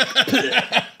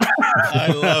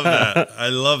 I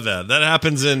love that. That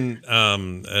happens in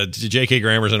JK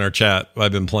Grammer's in our chat.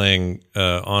 I've been playing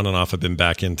on and off. I've been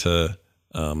back into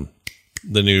the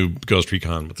new Ghost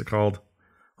Recon. What's it called?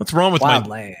 What's wrong with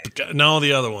Wildland. No,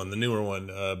 the other one, the newer one,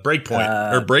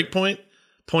 Breakpoint or Breakpoint,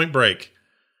 Point Break.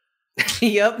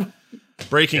 Yep.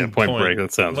 Breaking Point Break.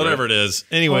 That sounds whatever right. it is.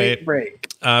 Anyway, Point Break.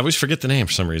 I always forget the name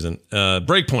for some reason.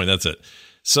 Breakpoint. That's it.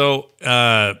 So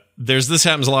this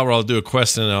happens a lot where I'll do a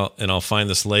quest and I'll find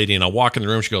this lady and I'll walk in the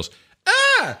room. She goes,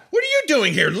 what are you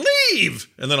doing here? Leave.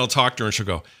 And then I'll talk to her and she'll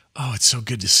go, oh, it's so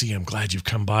good to see you. I'm glad you've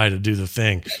come by to do the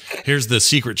thing. Here's the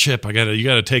secret chip. You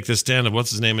gotta take this down to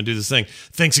what's his name and do this thing.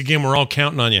 Thanks again. We're all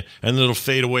counting on you. And then it'll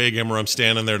fade away again where I'm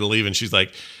standing there to leave. And she's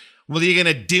like, well, are you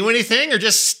going to do anything or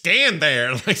just stand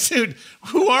there? I'm like, dude,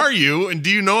 who are you? And do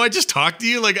you know I just talked to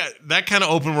you? Like that kind of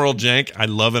open world jank. I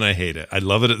love it and I hate it. I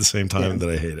love it at the same time that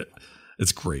I hate it.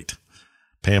 It's great.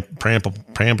 Pam. Yep,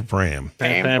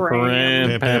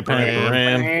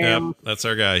 that's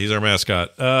our guy. He's our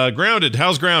mascot. Grounded.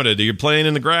 How's Grounded? You're playing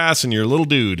in the grass and you're a little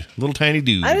tiny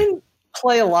dude. I didn't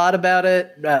play a lot of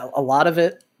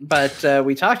it, but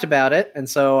we talked about it. And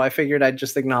so I figured I'd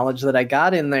just acknowledge that I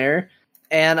got in there.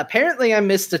 And apparently I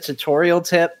missed a tutorial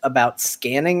tip about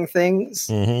scanning things.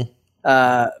 Mm-hmm.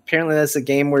 Apparently that's a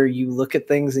game where you look at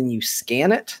things and you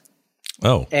scan it.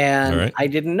 Oh, and right. I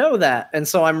didn't know that. And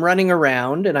so I'm running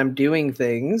around and I'm doing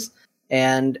things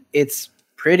and it's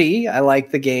pretty. I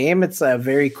like the game. It's a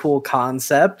very cool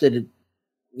concept. I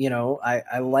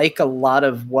like a lot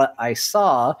of what I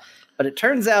saw, but it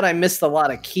turns out I missed a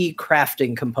lot of key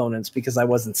crafting components because I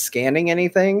wasn't scanning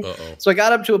anything. Uh-oh. So I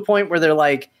got up to a point where they're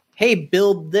like, hey,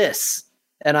 build this.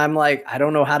 And I'm like, I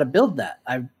don't know how to build that.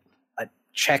 I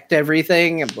checked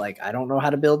everything. I'm like, I don't know how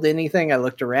to build anything. I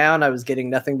looked around. I was getting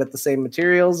nothing but the same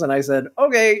materials. And I said,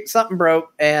 okay, something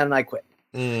broke. And I quit.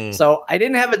 So I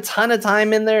didn't have a ton of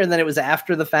time in there. And then it was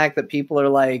after the fact that people are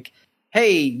like,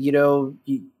 hey, you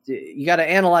got to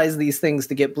analyze these things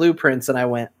to get blueprints. And I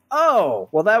went, oh,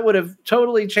 well, that would have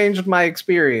totally changed my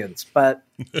experience. But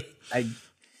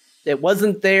it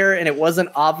wasn't there and it wasn't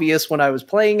obvious when I was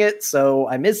playing it, so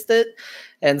I missed it.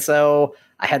 And so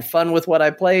I had fun with what I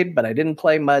played, but I didn't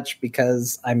play much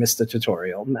because I missed a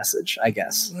tutorial message, I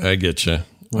guess. I get you.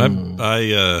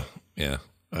 The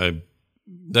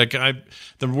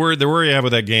worry I have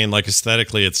with that game, like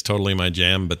aesthetically, it's totally my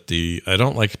jam, but I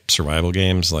don't like survival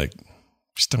games. Like,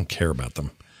 just don't care about them.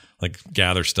 Like,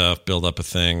 gather stuff, build up a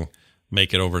thing,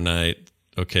 make it overnight.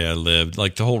 Okay, I lived.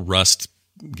 Like the whole Rust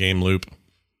game loop.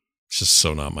 It's just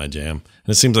so not my jam.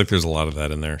 And it seems like there's a lot of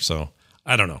that in there. So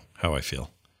I don't know how I feel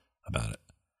about it.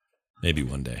 Maybe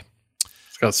one day.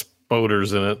 It's got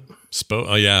spoders in it.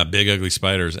 Oh, yeah. Big, ugly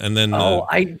spiders. And then.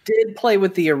 I did play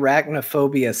with the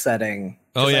arachnophobia setting.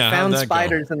 Oh, yeah. I found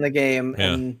spiders in the game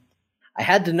and I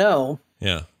had to know.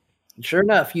 Yeah. Sure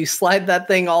enough, you slide that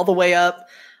thing all the way up.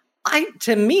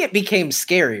 To me, it became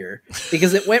scarier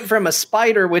because it went from a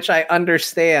spider, which I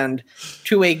understand,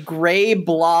 to a gray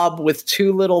blob with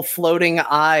two little floating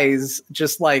eyes,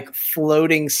 just like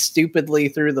floating stupidly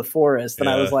through the forest. And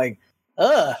I was like,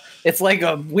 it's like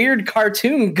a weird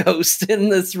cartoon ghost in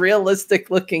this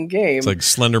realistic looking game. It's like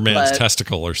Slender Man's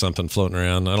testicle or something floating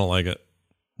around. I don't like it.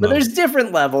 But there's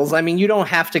different levels. I mean, you don't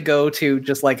have to go to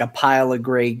just like a pile of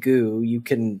gray goo. You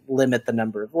can limit the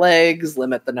number of legs,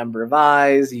 limit the number of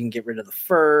eyes. You can get rid of the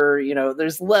fur.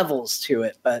 There's levels to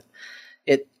it. But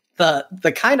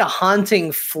the kind of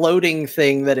haunting floating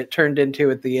thing that it turned into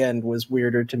at the end was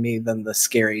weirder to me than the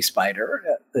scary spider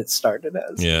it started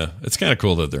as. Yeah, it's kind of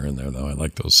cool that they're in there, though. I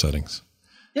like those settings.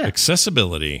 Yeah.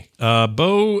 Accessibility.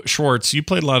 Bo Schwartz, you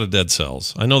played a lot of Dead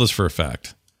Cells. I know this for a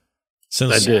fact.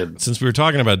 Since we were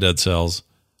talking about Dead Cells,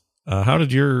 how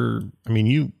did you're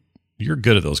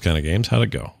good at those kind of games. How'd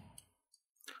it go?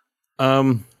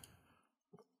 Well,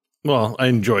 I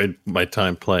enjoyed my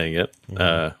time playing it.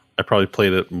 I probably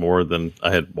played it more than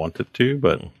I had wanted to,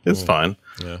 but it's fine.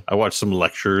 Yeah. I watched some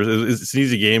lectures. It's an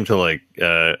easy game to like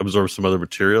absorb some other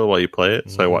material while you play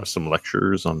it. So I watched some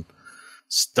lectures on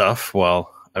stuff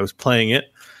while I was playing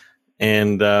it.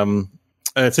 And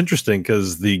It's interesting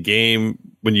because the game,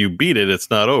 when you beat it, it's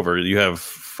not over. You have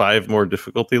 5 more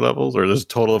difficulty levels, or there's a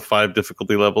total of 5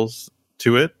 difficulty levels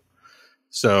to it.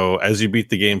 So as you beat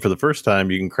the game for the first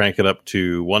time, you can crank it up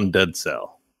to 1 dead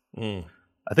cell.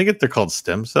 I think they're called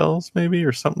stem cells, maybe,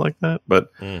 or something like that.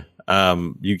 But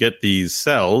you get these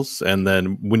cells, and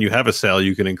then when you have a cell,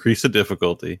 you can increase the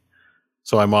difficulty.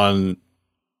 So I'm on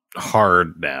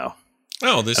hard now.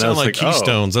 Oh, they sound like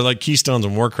keystones. They're like keystones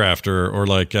in Warcraft, or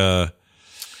like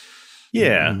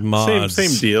mods.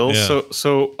 Same deal. Yeah.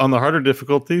 So on the harder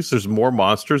difficulties, there's more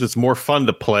monsters. It's more fun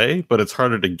to play, but it's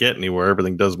harder to get anywhere.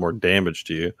 Everything does more damage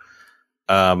to you.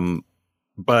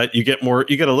 But you get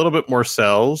a little bit more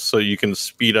cells, so you can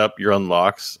speed up your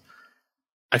unlocks.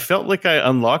 I felt like I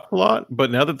unlocked a lot, but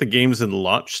now that the game's in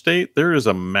launch state, there is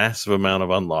a massive amount of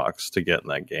unlocks to get in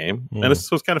that game. And it's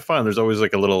kind of fun. There's always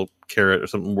like a little carrot or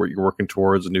something where you're working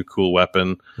towards a new cool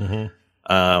weapon.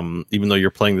 Even though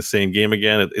you're playing the same game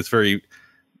again,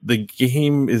 the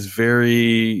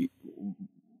game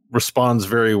responds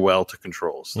very well to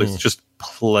controls. It's just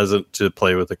pleasant to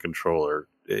play with a controller.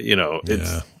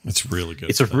 It's really good.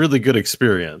 It's a really good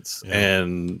experience,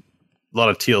 and a lot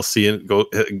of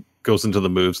TLC goes into the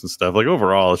moves and stuff. Like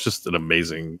overall, it's just an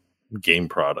amazing game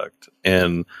product,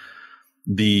 and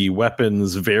the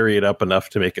weapons vary it up enough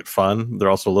to make it fun. They're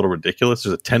also a little ridiculous.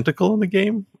 There's a tentacle in the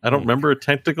game. I don't remember a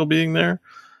tentacle being there,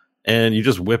 and you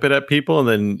just whip it at people, and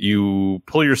then you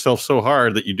pull yourself so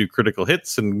hard that you do critical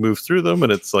hits and move through them,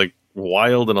 and it's like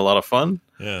wild and a lot of fun.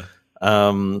 Yeah.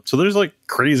 So there's like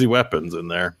crazy weapons in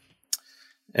there.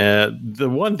 The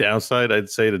one downside I'd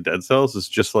say to Dead Cells is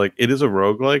just like it is a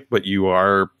roguelike, but you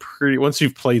are once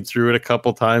you've played through it a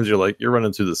couple times, you're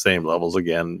running through the same levels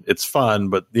again. It's fun,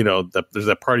 but there's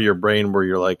that part of your brain where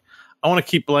you're like, I want to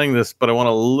keep playing this, but I want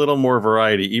a little more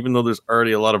variety, even though there's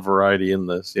already a lot of variety in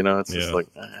this. It's just like,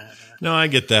 no, I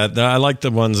get that. I like the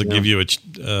ones that give you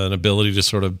an ability to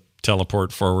sort of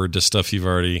teleport forward to stuff you've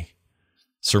already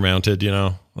surmounted.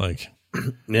 Like.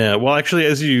 Yeah, well, actually,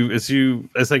 as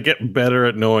I get better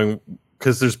at knowing,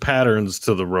 because there's patterns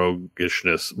to the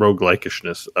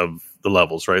roguelikeishness of the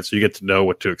levels, right? So you get to know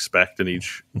what to expect in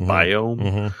each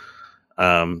biome.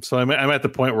 So I'm at the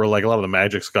point where like a lot of the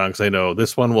magic's gone, because I know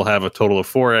this one will have a total of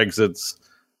 4 exits.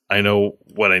 I know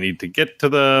what I need to get to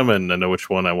them, and I know which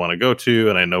one I want to go to,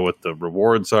 and I know what the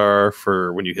rewards are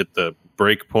for when you hit the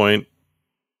break point.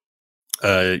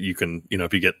 You can,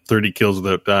 if you get 30 kills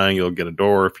without dying, you'll get a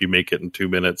door. If you make it in 2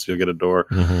 minutes, you'll get a door.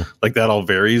 Like that all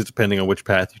varies depending on which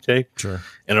path you take. Sure.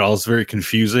 And it all is very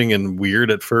confusing and weird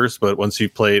at first, but once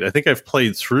you've played, I think I've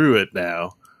played through it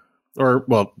now. I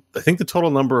think the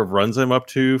total number of runs I'm up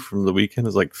to from the weekend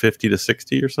is like 50 to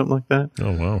 60 or something like that.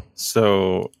 Oh, wow.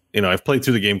 So, I've played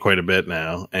through the game quite a bit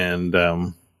now, and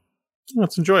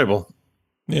it's enjoyable.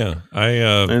 Yeah.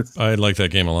 I like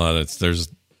that game a lot.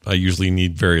 I usually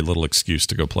need very little excuse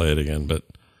to go play it again, but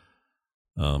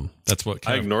that's what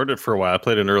I ignored it for a while. I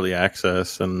played in early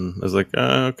access, and I was like,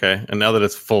 okay. And now that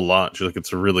it's full launch,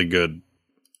 it's a really good,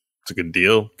 it's a good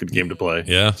deal, good game to play.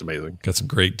 Yeah, it's amazing. Got some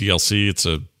great DLC. It's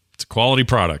a quality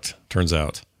product. Turns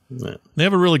out Yeah. They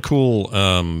have a really cool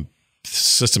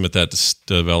system at that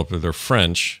developer. They're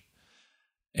French,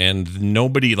 and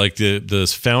nobody, like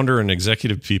the founder and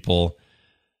executive people,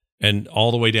 and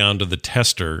all the way down to the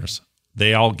testers,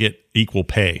 they all get equal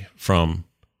pay from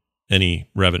any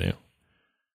revenue.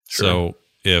 Sure. So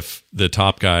if the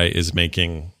top guy is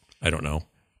making, I don't know,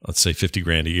 let's say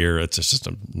 $50,000 a year, it's just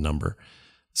a number.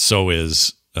 So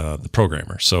is the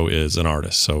programmer. So is an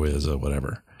artist. So is a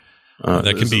whatever.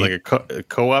 That can be like a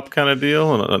co-op kind of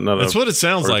deal. That's what it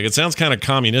sounds like. It sounds kind of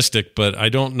communistic, but I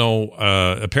don't know.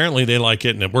 Apparently they like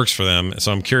it and it works for them.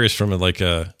 So I'm curious from like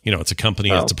it's a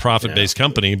company, it's a profit-based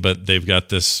company, but they've got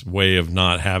this way of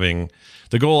not having.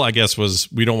 The goal, I guess, was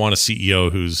we don't want a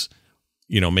CEO who's,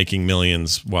 making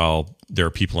millions while there are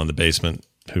people in the basement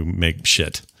who make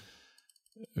shit.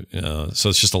 So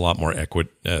it's just a lot more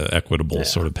equitable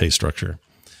sort of pay structure.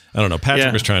 I don't know.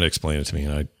 Patrick was trying to explain it to me,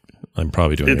 and I'm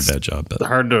probably doing a bad job. But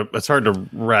it's hard to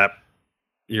wrap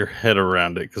your head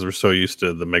around it because we're so used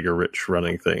to the mega rich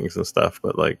running things and stuff.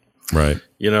 But right,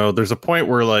 there's a point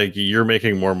where you're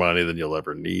making more money than you'll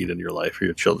ever need in your life or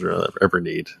your children will ever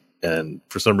need. And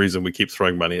for some reason, we keep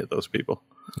throwing money at those people.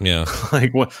 Yeah.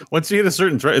 Once you hit a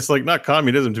certain it's like not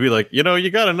communism to be like, you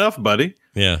got enough, buddy.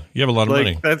 Yeah. You have a lot of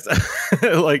money. That's you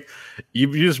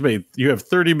have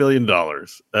 $30 million.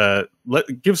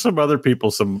 Give some other people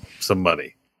some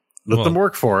money. Let them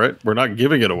work for it. We're not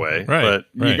giving it away. Right.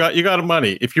 But you got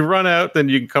money. If you run out, then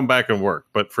you can come back and work.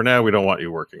 But for now, we don't want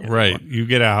you working anymore. Right. You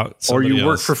get out. Or you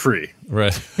work for free.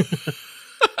 Right.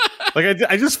 Like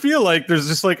I just feel like there's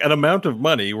just like an amount of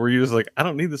money where you're just like, I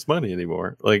don't need this money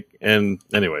anymore. Like, and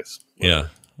anyways, yeah,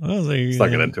 well, let's not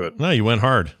get into it. No, you went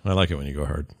hard. I like it when you go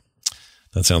hard.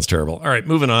 That sounds terrible. All right,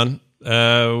 moving on.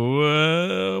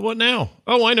 What now?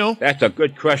 Oh, I know. That's a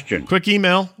good question. Quick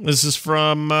email. This is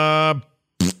from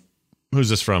who's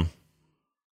this from?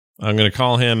 I'm going to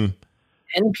call him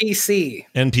NPC.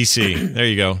 There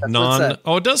you go.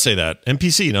 Oh, it does say that.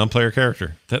 NPC, non-player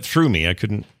character. That threw me. I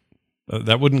couldn't.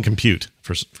 That wouldn't compute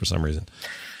for some reason.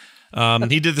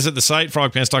 He did this at the site,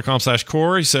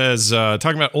 frogpants.com/core. He says,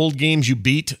 talking about old games you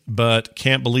beat, but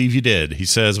can't believe you did. He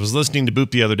says, was listening to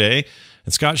Boop the other day,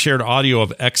 and Scott shared audio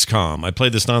of XCOM. I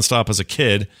played this nonstop as a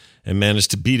kid and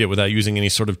managed to beat it without using any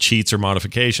sort of cheats or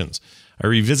modifications. I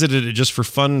revisited it just for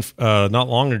fun not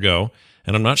long ago,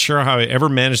 and I'm not sure how I ever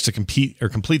managed to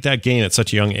complete that game at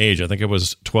such a young age. I think I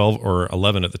was 12 or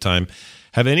 11 at the time.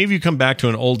 Have any of you come back to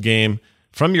an old game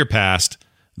from your past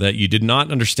that you did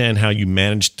not understand how you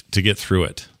managed to get through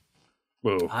it?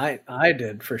 Whoa. I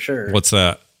did, for sure. What's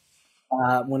that?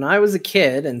 When I was a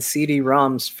kid and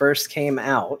CD-ROMs first came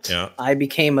out, yeah. I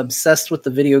became obsessed with the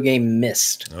video game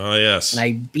Myst. Oh, yes. And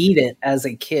I beat it as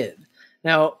a kid.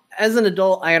 Now, as an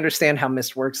adult, I understand how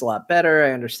Myst works a lot better.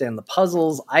 I understand the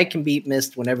puzzles. I can beat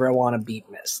Myst whenever I want to beat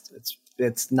Myst.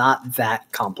 It's not that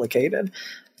complicated.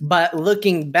 But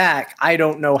looking back, I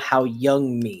don't know how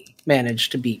young me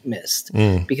managed to beat Myst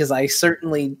because I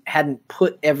certainly hadn't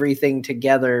put everything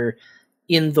together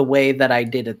in the way that I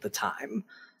did at the time.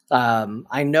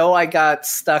 I know I got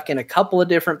stuck in a couple of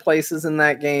different places in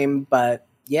that game, but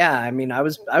yeah, I mean, I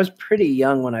was pretty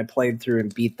young when I played through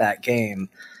and beat that game.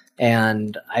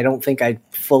 And I don't think I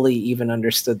fully even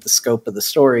understood the scope of the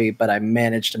story, but I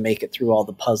managed to make it through all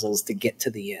the puzzles to get to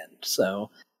the end. So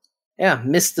yeah,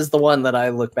 Myst is the one that I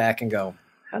look back and go,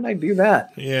 how did I do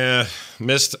that? Yeah,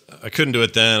 Myst, I couldn't do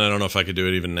it then. I don't know if I could do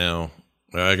it even now.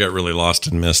 I got really lost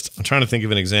in Myst. I'm trying to think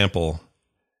of an example.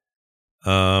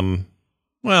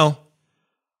 Well,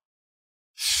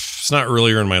 it's not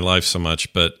earlier in my life so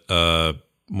much, but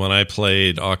when I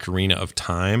played Ocarina of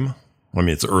Time, I mean,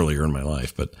 it's earlier in my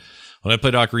life, but when I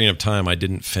played Ocarina of Time, I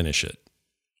didn't finish it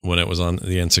when it was on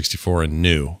the N64 and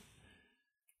new.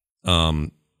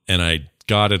 And I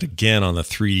got it again on the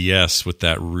 3DS with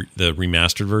that the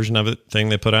remastered version of it thing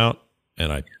they put out,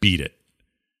 and I beat it.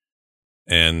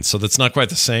 And so that's not quite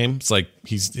the same. It's like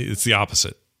it's the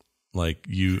opposite. Like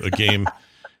a game,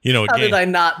 how did I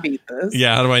not beat this?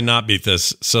 Yeah, how do I not beat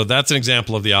this? So that's an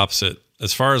example of the opposite.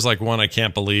 As far as like one I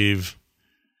can't believe,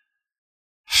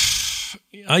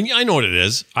 I know what it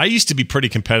is. I used to be pretty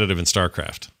competitive in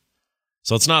StarCraft.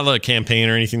 So it's not like a campaign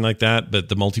or anything like that, but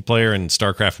the multiplayer in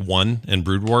StarCraft 1 and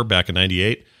Brood War back in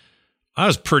 98, I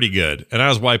was pretty good. And I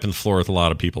was wiping the floor with a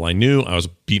lot of people I knew. I was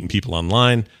beating people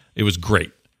online. It was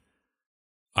great.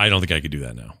 I don't think I could do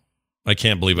that now. I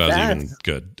can't believe I was even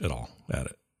good at all at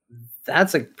it.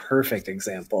 That's a perfect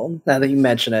example, now that you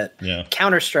mention it. Yeah.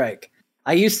 Counter-Strike.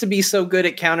 I used to be so good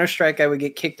at Counter-Strike, I would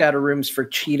get kicked out of rooms for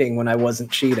cheating when I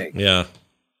wasn't cheating. Yeah.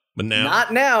 But now?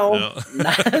 Not now.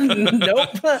 No.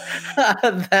 Nope.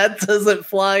 That doesn't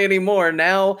fly anymore.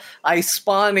 Now I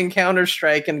spawn in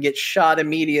Counter-Strike and get shot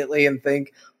immediately and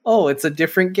think, oh, it's a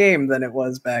different game than it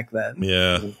was back then.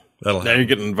 Yeah. Now you're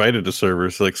getting invited to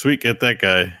servers. Like, sweet, get that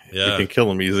guy. Yeah. You can kill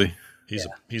him easy.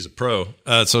 He's a pro.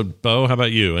 So, Bo, how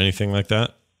about you? Anything like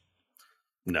that?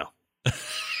 No.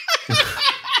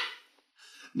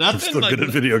 Nothing. I'm still good at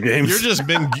video games. You've just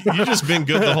been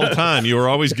good the whole time. You were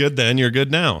always good then. You're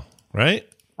good now, right?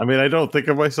 I mean, I don't think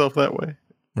of myself that way.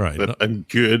 Right. That I'm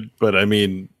good, but I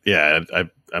mean, yeah,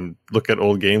 I'm look at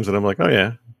old games and I'm like, oh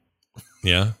yeah,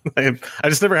 yeah. I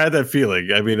just never had that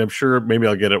feeling. I mean, I'm sure maybe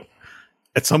I'll get it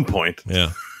at some point.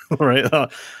 Yeah. Right.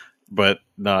 But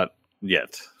not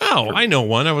yet. Oh, I know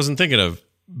one I wasn't thinking of.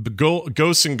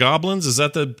 Ghosts and Goblins. Is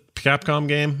that the Capcom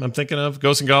game I'm thinking of?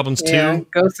 Ghosts and Goblins 2? Yeah,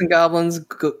 Ghosts and Goblins,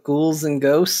 Ghouls and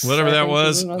Ghosts. Whatever that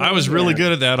was. I was really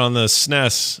good at that on the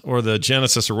SNES or the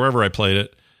Genesis or wherever I played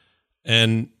it.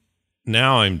 And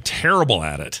now I'm terrible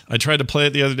at it. I tried to play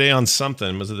it the other day on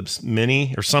something. Was it the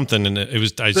Mini or something? And I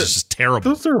was just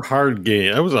terrible. Those are hard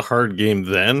games. That was a hard game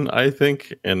then, I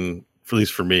think. And at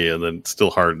least for me, and then still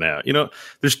hard now.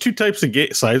 There's two types of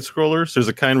side scrollers. There's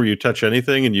a kind where you touch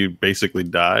anything and you basically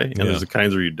die, and there's the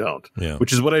kinds where you don't. Yeah.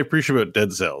 Which is what I appreciate about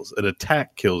Dead Cells. An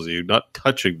attack kills you, not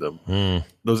touching them.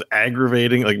 Those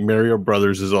aggravating, like Mario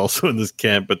Brothers is also in this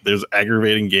camp, but there's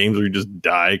aggravating games where you just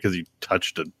die because you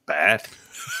touched a bat.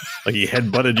 Like he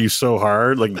headbutted you so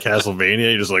hard, like in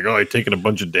Castlevania, you're just like, oh, I've taken a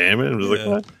bunch of damage. I'm just like,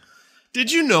 what?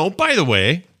 Did you know, by the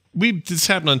way, this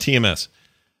happened on TMS.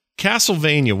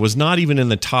 Castlevania was not even in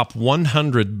the top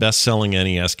 100 best-selling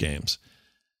NES games.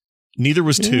 Neither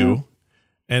was 2.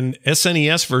 And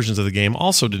SNES versions of the game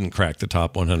also didn't crack the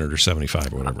top 100 or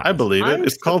 75 or whatever. I believe it.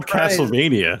 It's called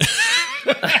Castlevania.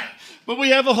 But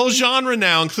we have a whole genre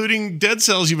now, including Dead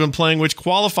Cells you've been playing, which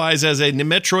qualifies as a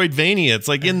Metroidvania. It's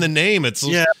like in the name. It's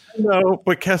no,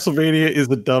 but Castlevania is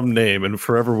a dumb name and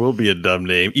forever will be a dumb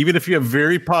name. Even if you have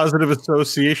very positive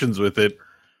associations with it,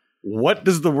 what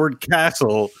does the word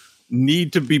castle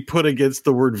need to be put against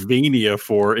the word Vania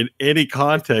for in any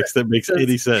context that makes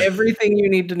any sense? Everything you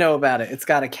need to know about it. It's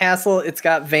got a castle. It's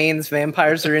got veins.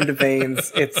 Vampires are into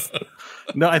veins.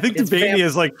 No, I think the Vania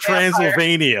is like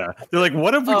Transylvania. They're like,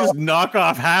 what if we just knock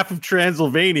off half of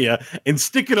Transylvania and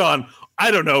stick it on,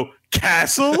 I don't know,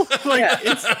 Castle? Like,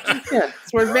 it's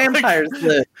where vampires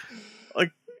live.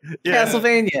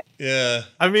 Castlevania. Yeah.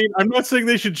 I mean, I'm not saying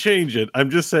they should change it. I'm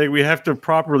just saying we have to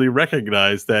properly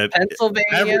recognize that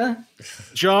Pennsylvania,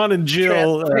 John and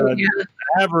Jill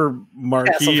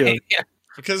Abermarkey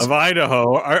of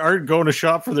Idaho aren't going to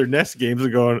shop for their NES games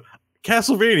and going,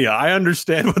 Castlevania, I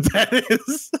understand what that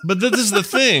is. But this is the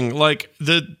thing. Like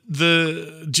the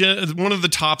one of the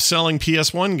top selling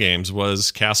PS1 games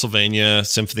was Castlevania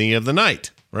Symphony of the Night,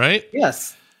 right?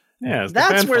 Yes. Yeah,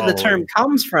 that's where the term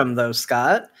comes from, though,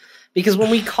 Scott. Because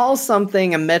when we call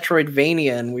something a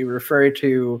Metroidvania and we refer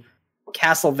to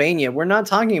Castlevania, we're not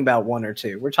talking about 1 or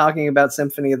 2. We're talking about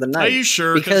Symphony of the Night. Are you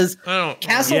sure? Because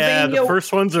Castlevania, the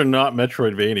first ones are not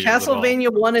Metroidvania.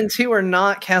 Castlevania 1 and 2 are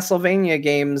not Castlevania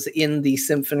games in the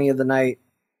Symphony of the Night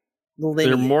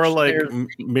lineage. They're more like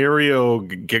Mario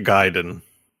Gaiden.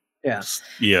 Yes.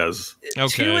 Yes.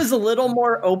 Okay. 2 is a little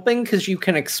more open because you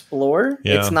can explore.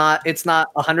 Yeah. It's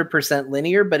not 100%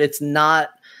 linear, but it's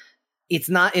not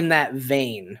in that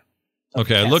vein.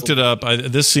 Okay, I looked it up.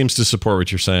 This seems to support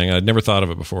what you're saying. I'd never thought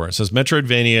of it before. It says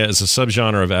Metroidvania is a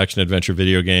subgenre of action-adventure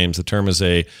video games. The term is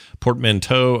a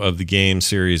portmanteau of the game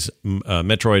series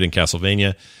Metroid and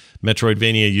Castlevania.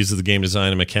 Metroidvania uses the game design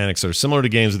and mechanics that are similar to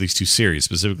games of these two series.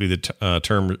 Specifically, the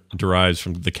term derives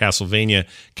from the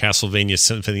Castlevania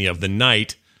Symphony of the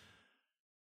Night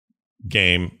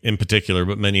game in particular,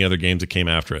 but many other games that came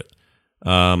after it.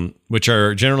 Which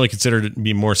are generally considered to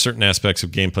be more certain aspects of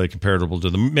gameplay comparable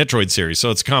to the Metroid series. So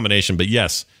it's a combination, but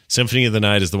yes, Symphony of the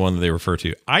Night is the one that they refer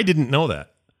to. I didn't know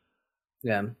that.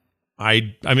 Yeah.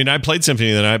 I mean, I played Symphony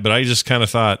of the Night, but I just kind of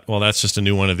thought, well, that's just a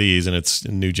new one of these, and it's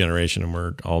a new generation, and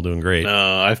we're all doing great.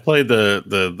 No, I've played the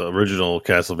original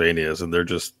Castlevanias, and they're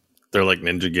like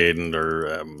Ninja Gaiden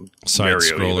or side Mario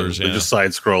scrollers. They're just side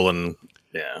scrolling.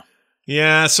 Yeah.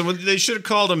 Yeah. So they should have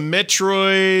called a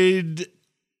Metroid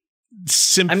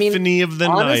Symphony of the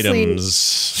honestly,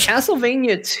 Nightums.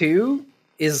 Castlevania 2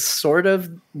 is sort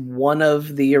of one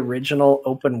of the original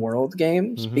open world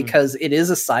games because it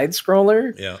is a side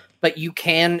scroller. Yeah. But you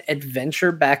can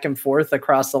adventure back and forth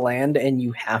across the land, and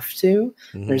you have to.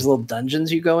 There's little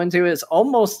dungeons you go into. It's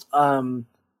almost, I'd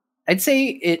say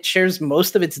it shares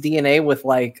most of its DNA with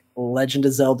like Legend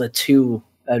of Zelda 2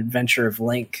 Adventure of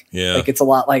Link. Yeah. Like it's a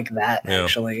lot like that,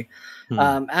 actually.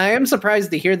 I am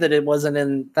surprised to hear that it wasn't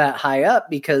in that high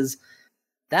up because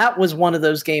that was one of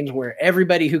those games where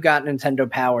everybody who got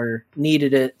Nintendo Power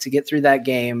needed it to get through that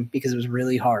game because it was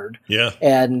really hard. Yeah.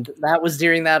 And that was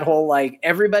during that whole, like,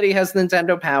 everybody has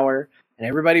Nintendo Power and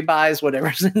everybody buys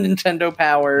whatever's in Nintendo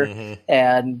Power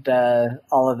and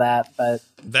all of that. But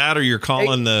that, or you're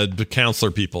calling the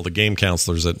counselor people, the game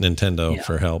counselors at Nintendo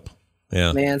for help.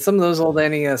 Yeah. Man, some of those old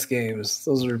NES games,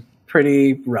 those are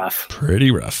pretty rough.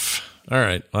 Pretty rough. All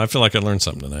right. Well, I feel like I learned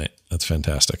something tonight. That's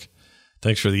fantastic.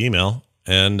 Thanks for the email.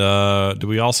 And do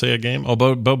we all say a game? Oh,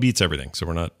 Bo beats everything. So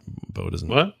we're not. Bo doesn't.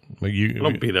 What? You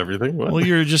don't beat everything. What? Well,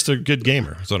 you're just a good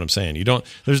gamer. That's what I'm saying. You don't.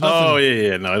 There's nothing. Oh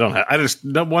yeah. No, I don't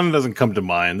have. One doesn't come to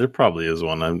mind. There probably is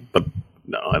one. But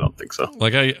no, I don't think so.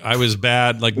 Like I was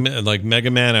bad. Like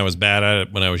Mega Man. I was bad at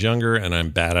it when I was younger, and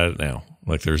I'm bad at it now.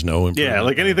 Like there's no improvement. Yeah.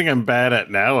 Like anything I'm bad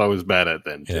at now, I was bad at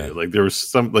then too. Yeah. Like there was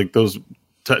some like those.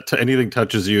 Anything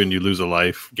touches you and you lose a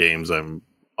life games, I'm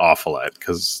awful at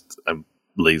because I'm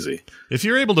lazy. If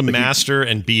you're able to master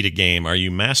and beat a game, are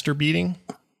you master beating?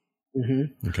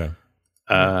 Okay.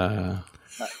 I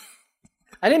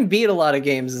didn't beat a lot of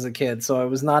games as a kid, so I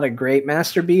was not a great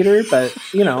master beater, but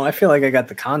I feel like I got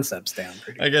the concepts down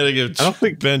pretty good. I gotta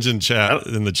give Benj in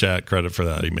the chat credit for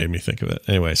that. He made me think of it.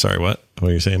 Anyway, sorry, what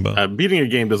are you saying, Bo? Beating a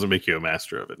game doesn't make you a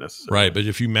master of it necessarily. Right, but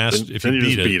if you master, if you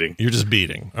beat it, you're just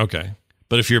beating. Okay.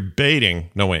 But if you're baiting,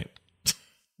 no, wait.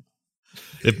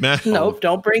 Nope,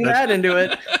 don't bring that into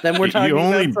it. Then we're talking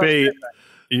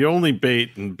You only bait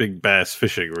in big bass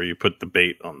fishing where you put the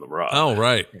bait on the rod. Oh,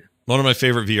 right. One of my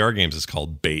favorite VR games is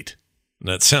called Bait. And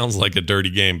that sounds like a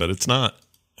dirty game, but it's not.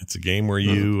 It's a game where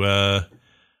you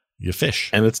you fish.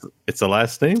 And it's a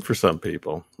last name for some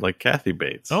people, like Kathy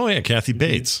Bates. Oh, yeah, Kathy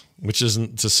Bates, which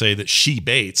isn't to say that she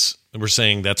Bates. We're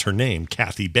saying that's her name,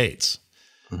 Kathy Bates.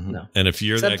 No. And if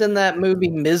you're Except in that movie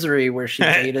Misery where she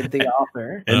dated the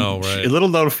author. And a little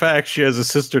known fact, she has a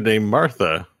sister named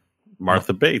Martha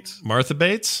Bates. Martha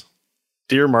Bates?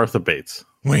 Dear Martha Bates.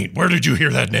 Wait, where did you hear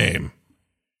that name?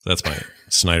 That's my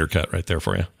Snyder cut right there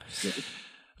for you.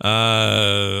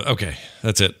 Okay,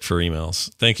 that's it for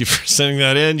emails. Thank you for sending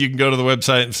that in. You can go to the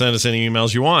website and send us any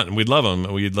emails you want, and we'd love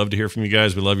them. We'd love to hear from you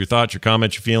guys. We love your thoughts, your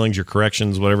comments, your feelings, your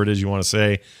corrections, whatever it is you want to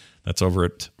say. That's over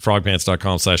at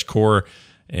frogpants.com/core,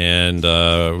 and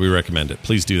we recommend it.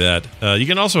 Please do that. You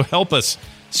can also help us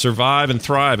survive and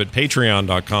thrive at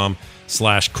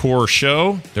patreon.com/core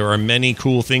show. There are many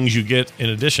cool things you get in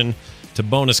addition to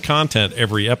bonus content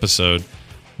every episode,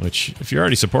 which if you're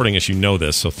already supporting us, you know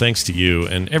this. So thanks to you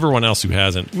and everyone else who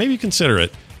hasn't. Maybe consider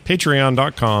it.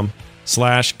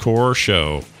 Patreon.com/core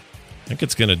show. I think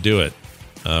it's going to do it.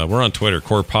 We're on Twitter,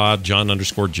 CorePod,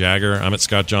 John_Jagger. I'm at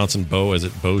Scott Johnson. Bo is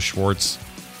at Bo Schwartz.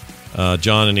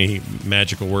 John, any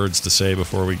magical words to say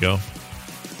before we go?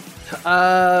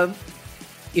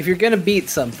 If you're going to beat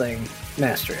something,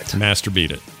 master it. Master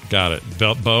beat it. Got it.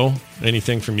 Bo,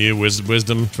 anything from you?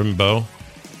 Wisdom from Bo?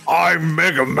 I'm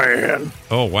Mega Man.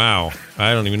 Oh, wow.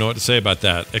 I don't even know what to say about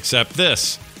that, except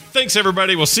this. Thanks,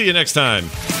 everybody. We'll see you next time.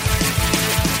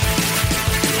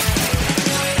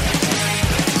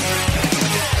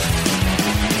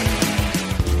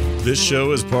 This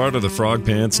show is part of the Frog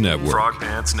Pants Network. Frog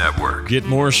Pants Network. Get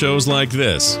more shows like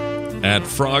this at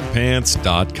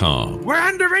frogpants.com. We're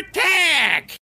under attack!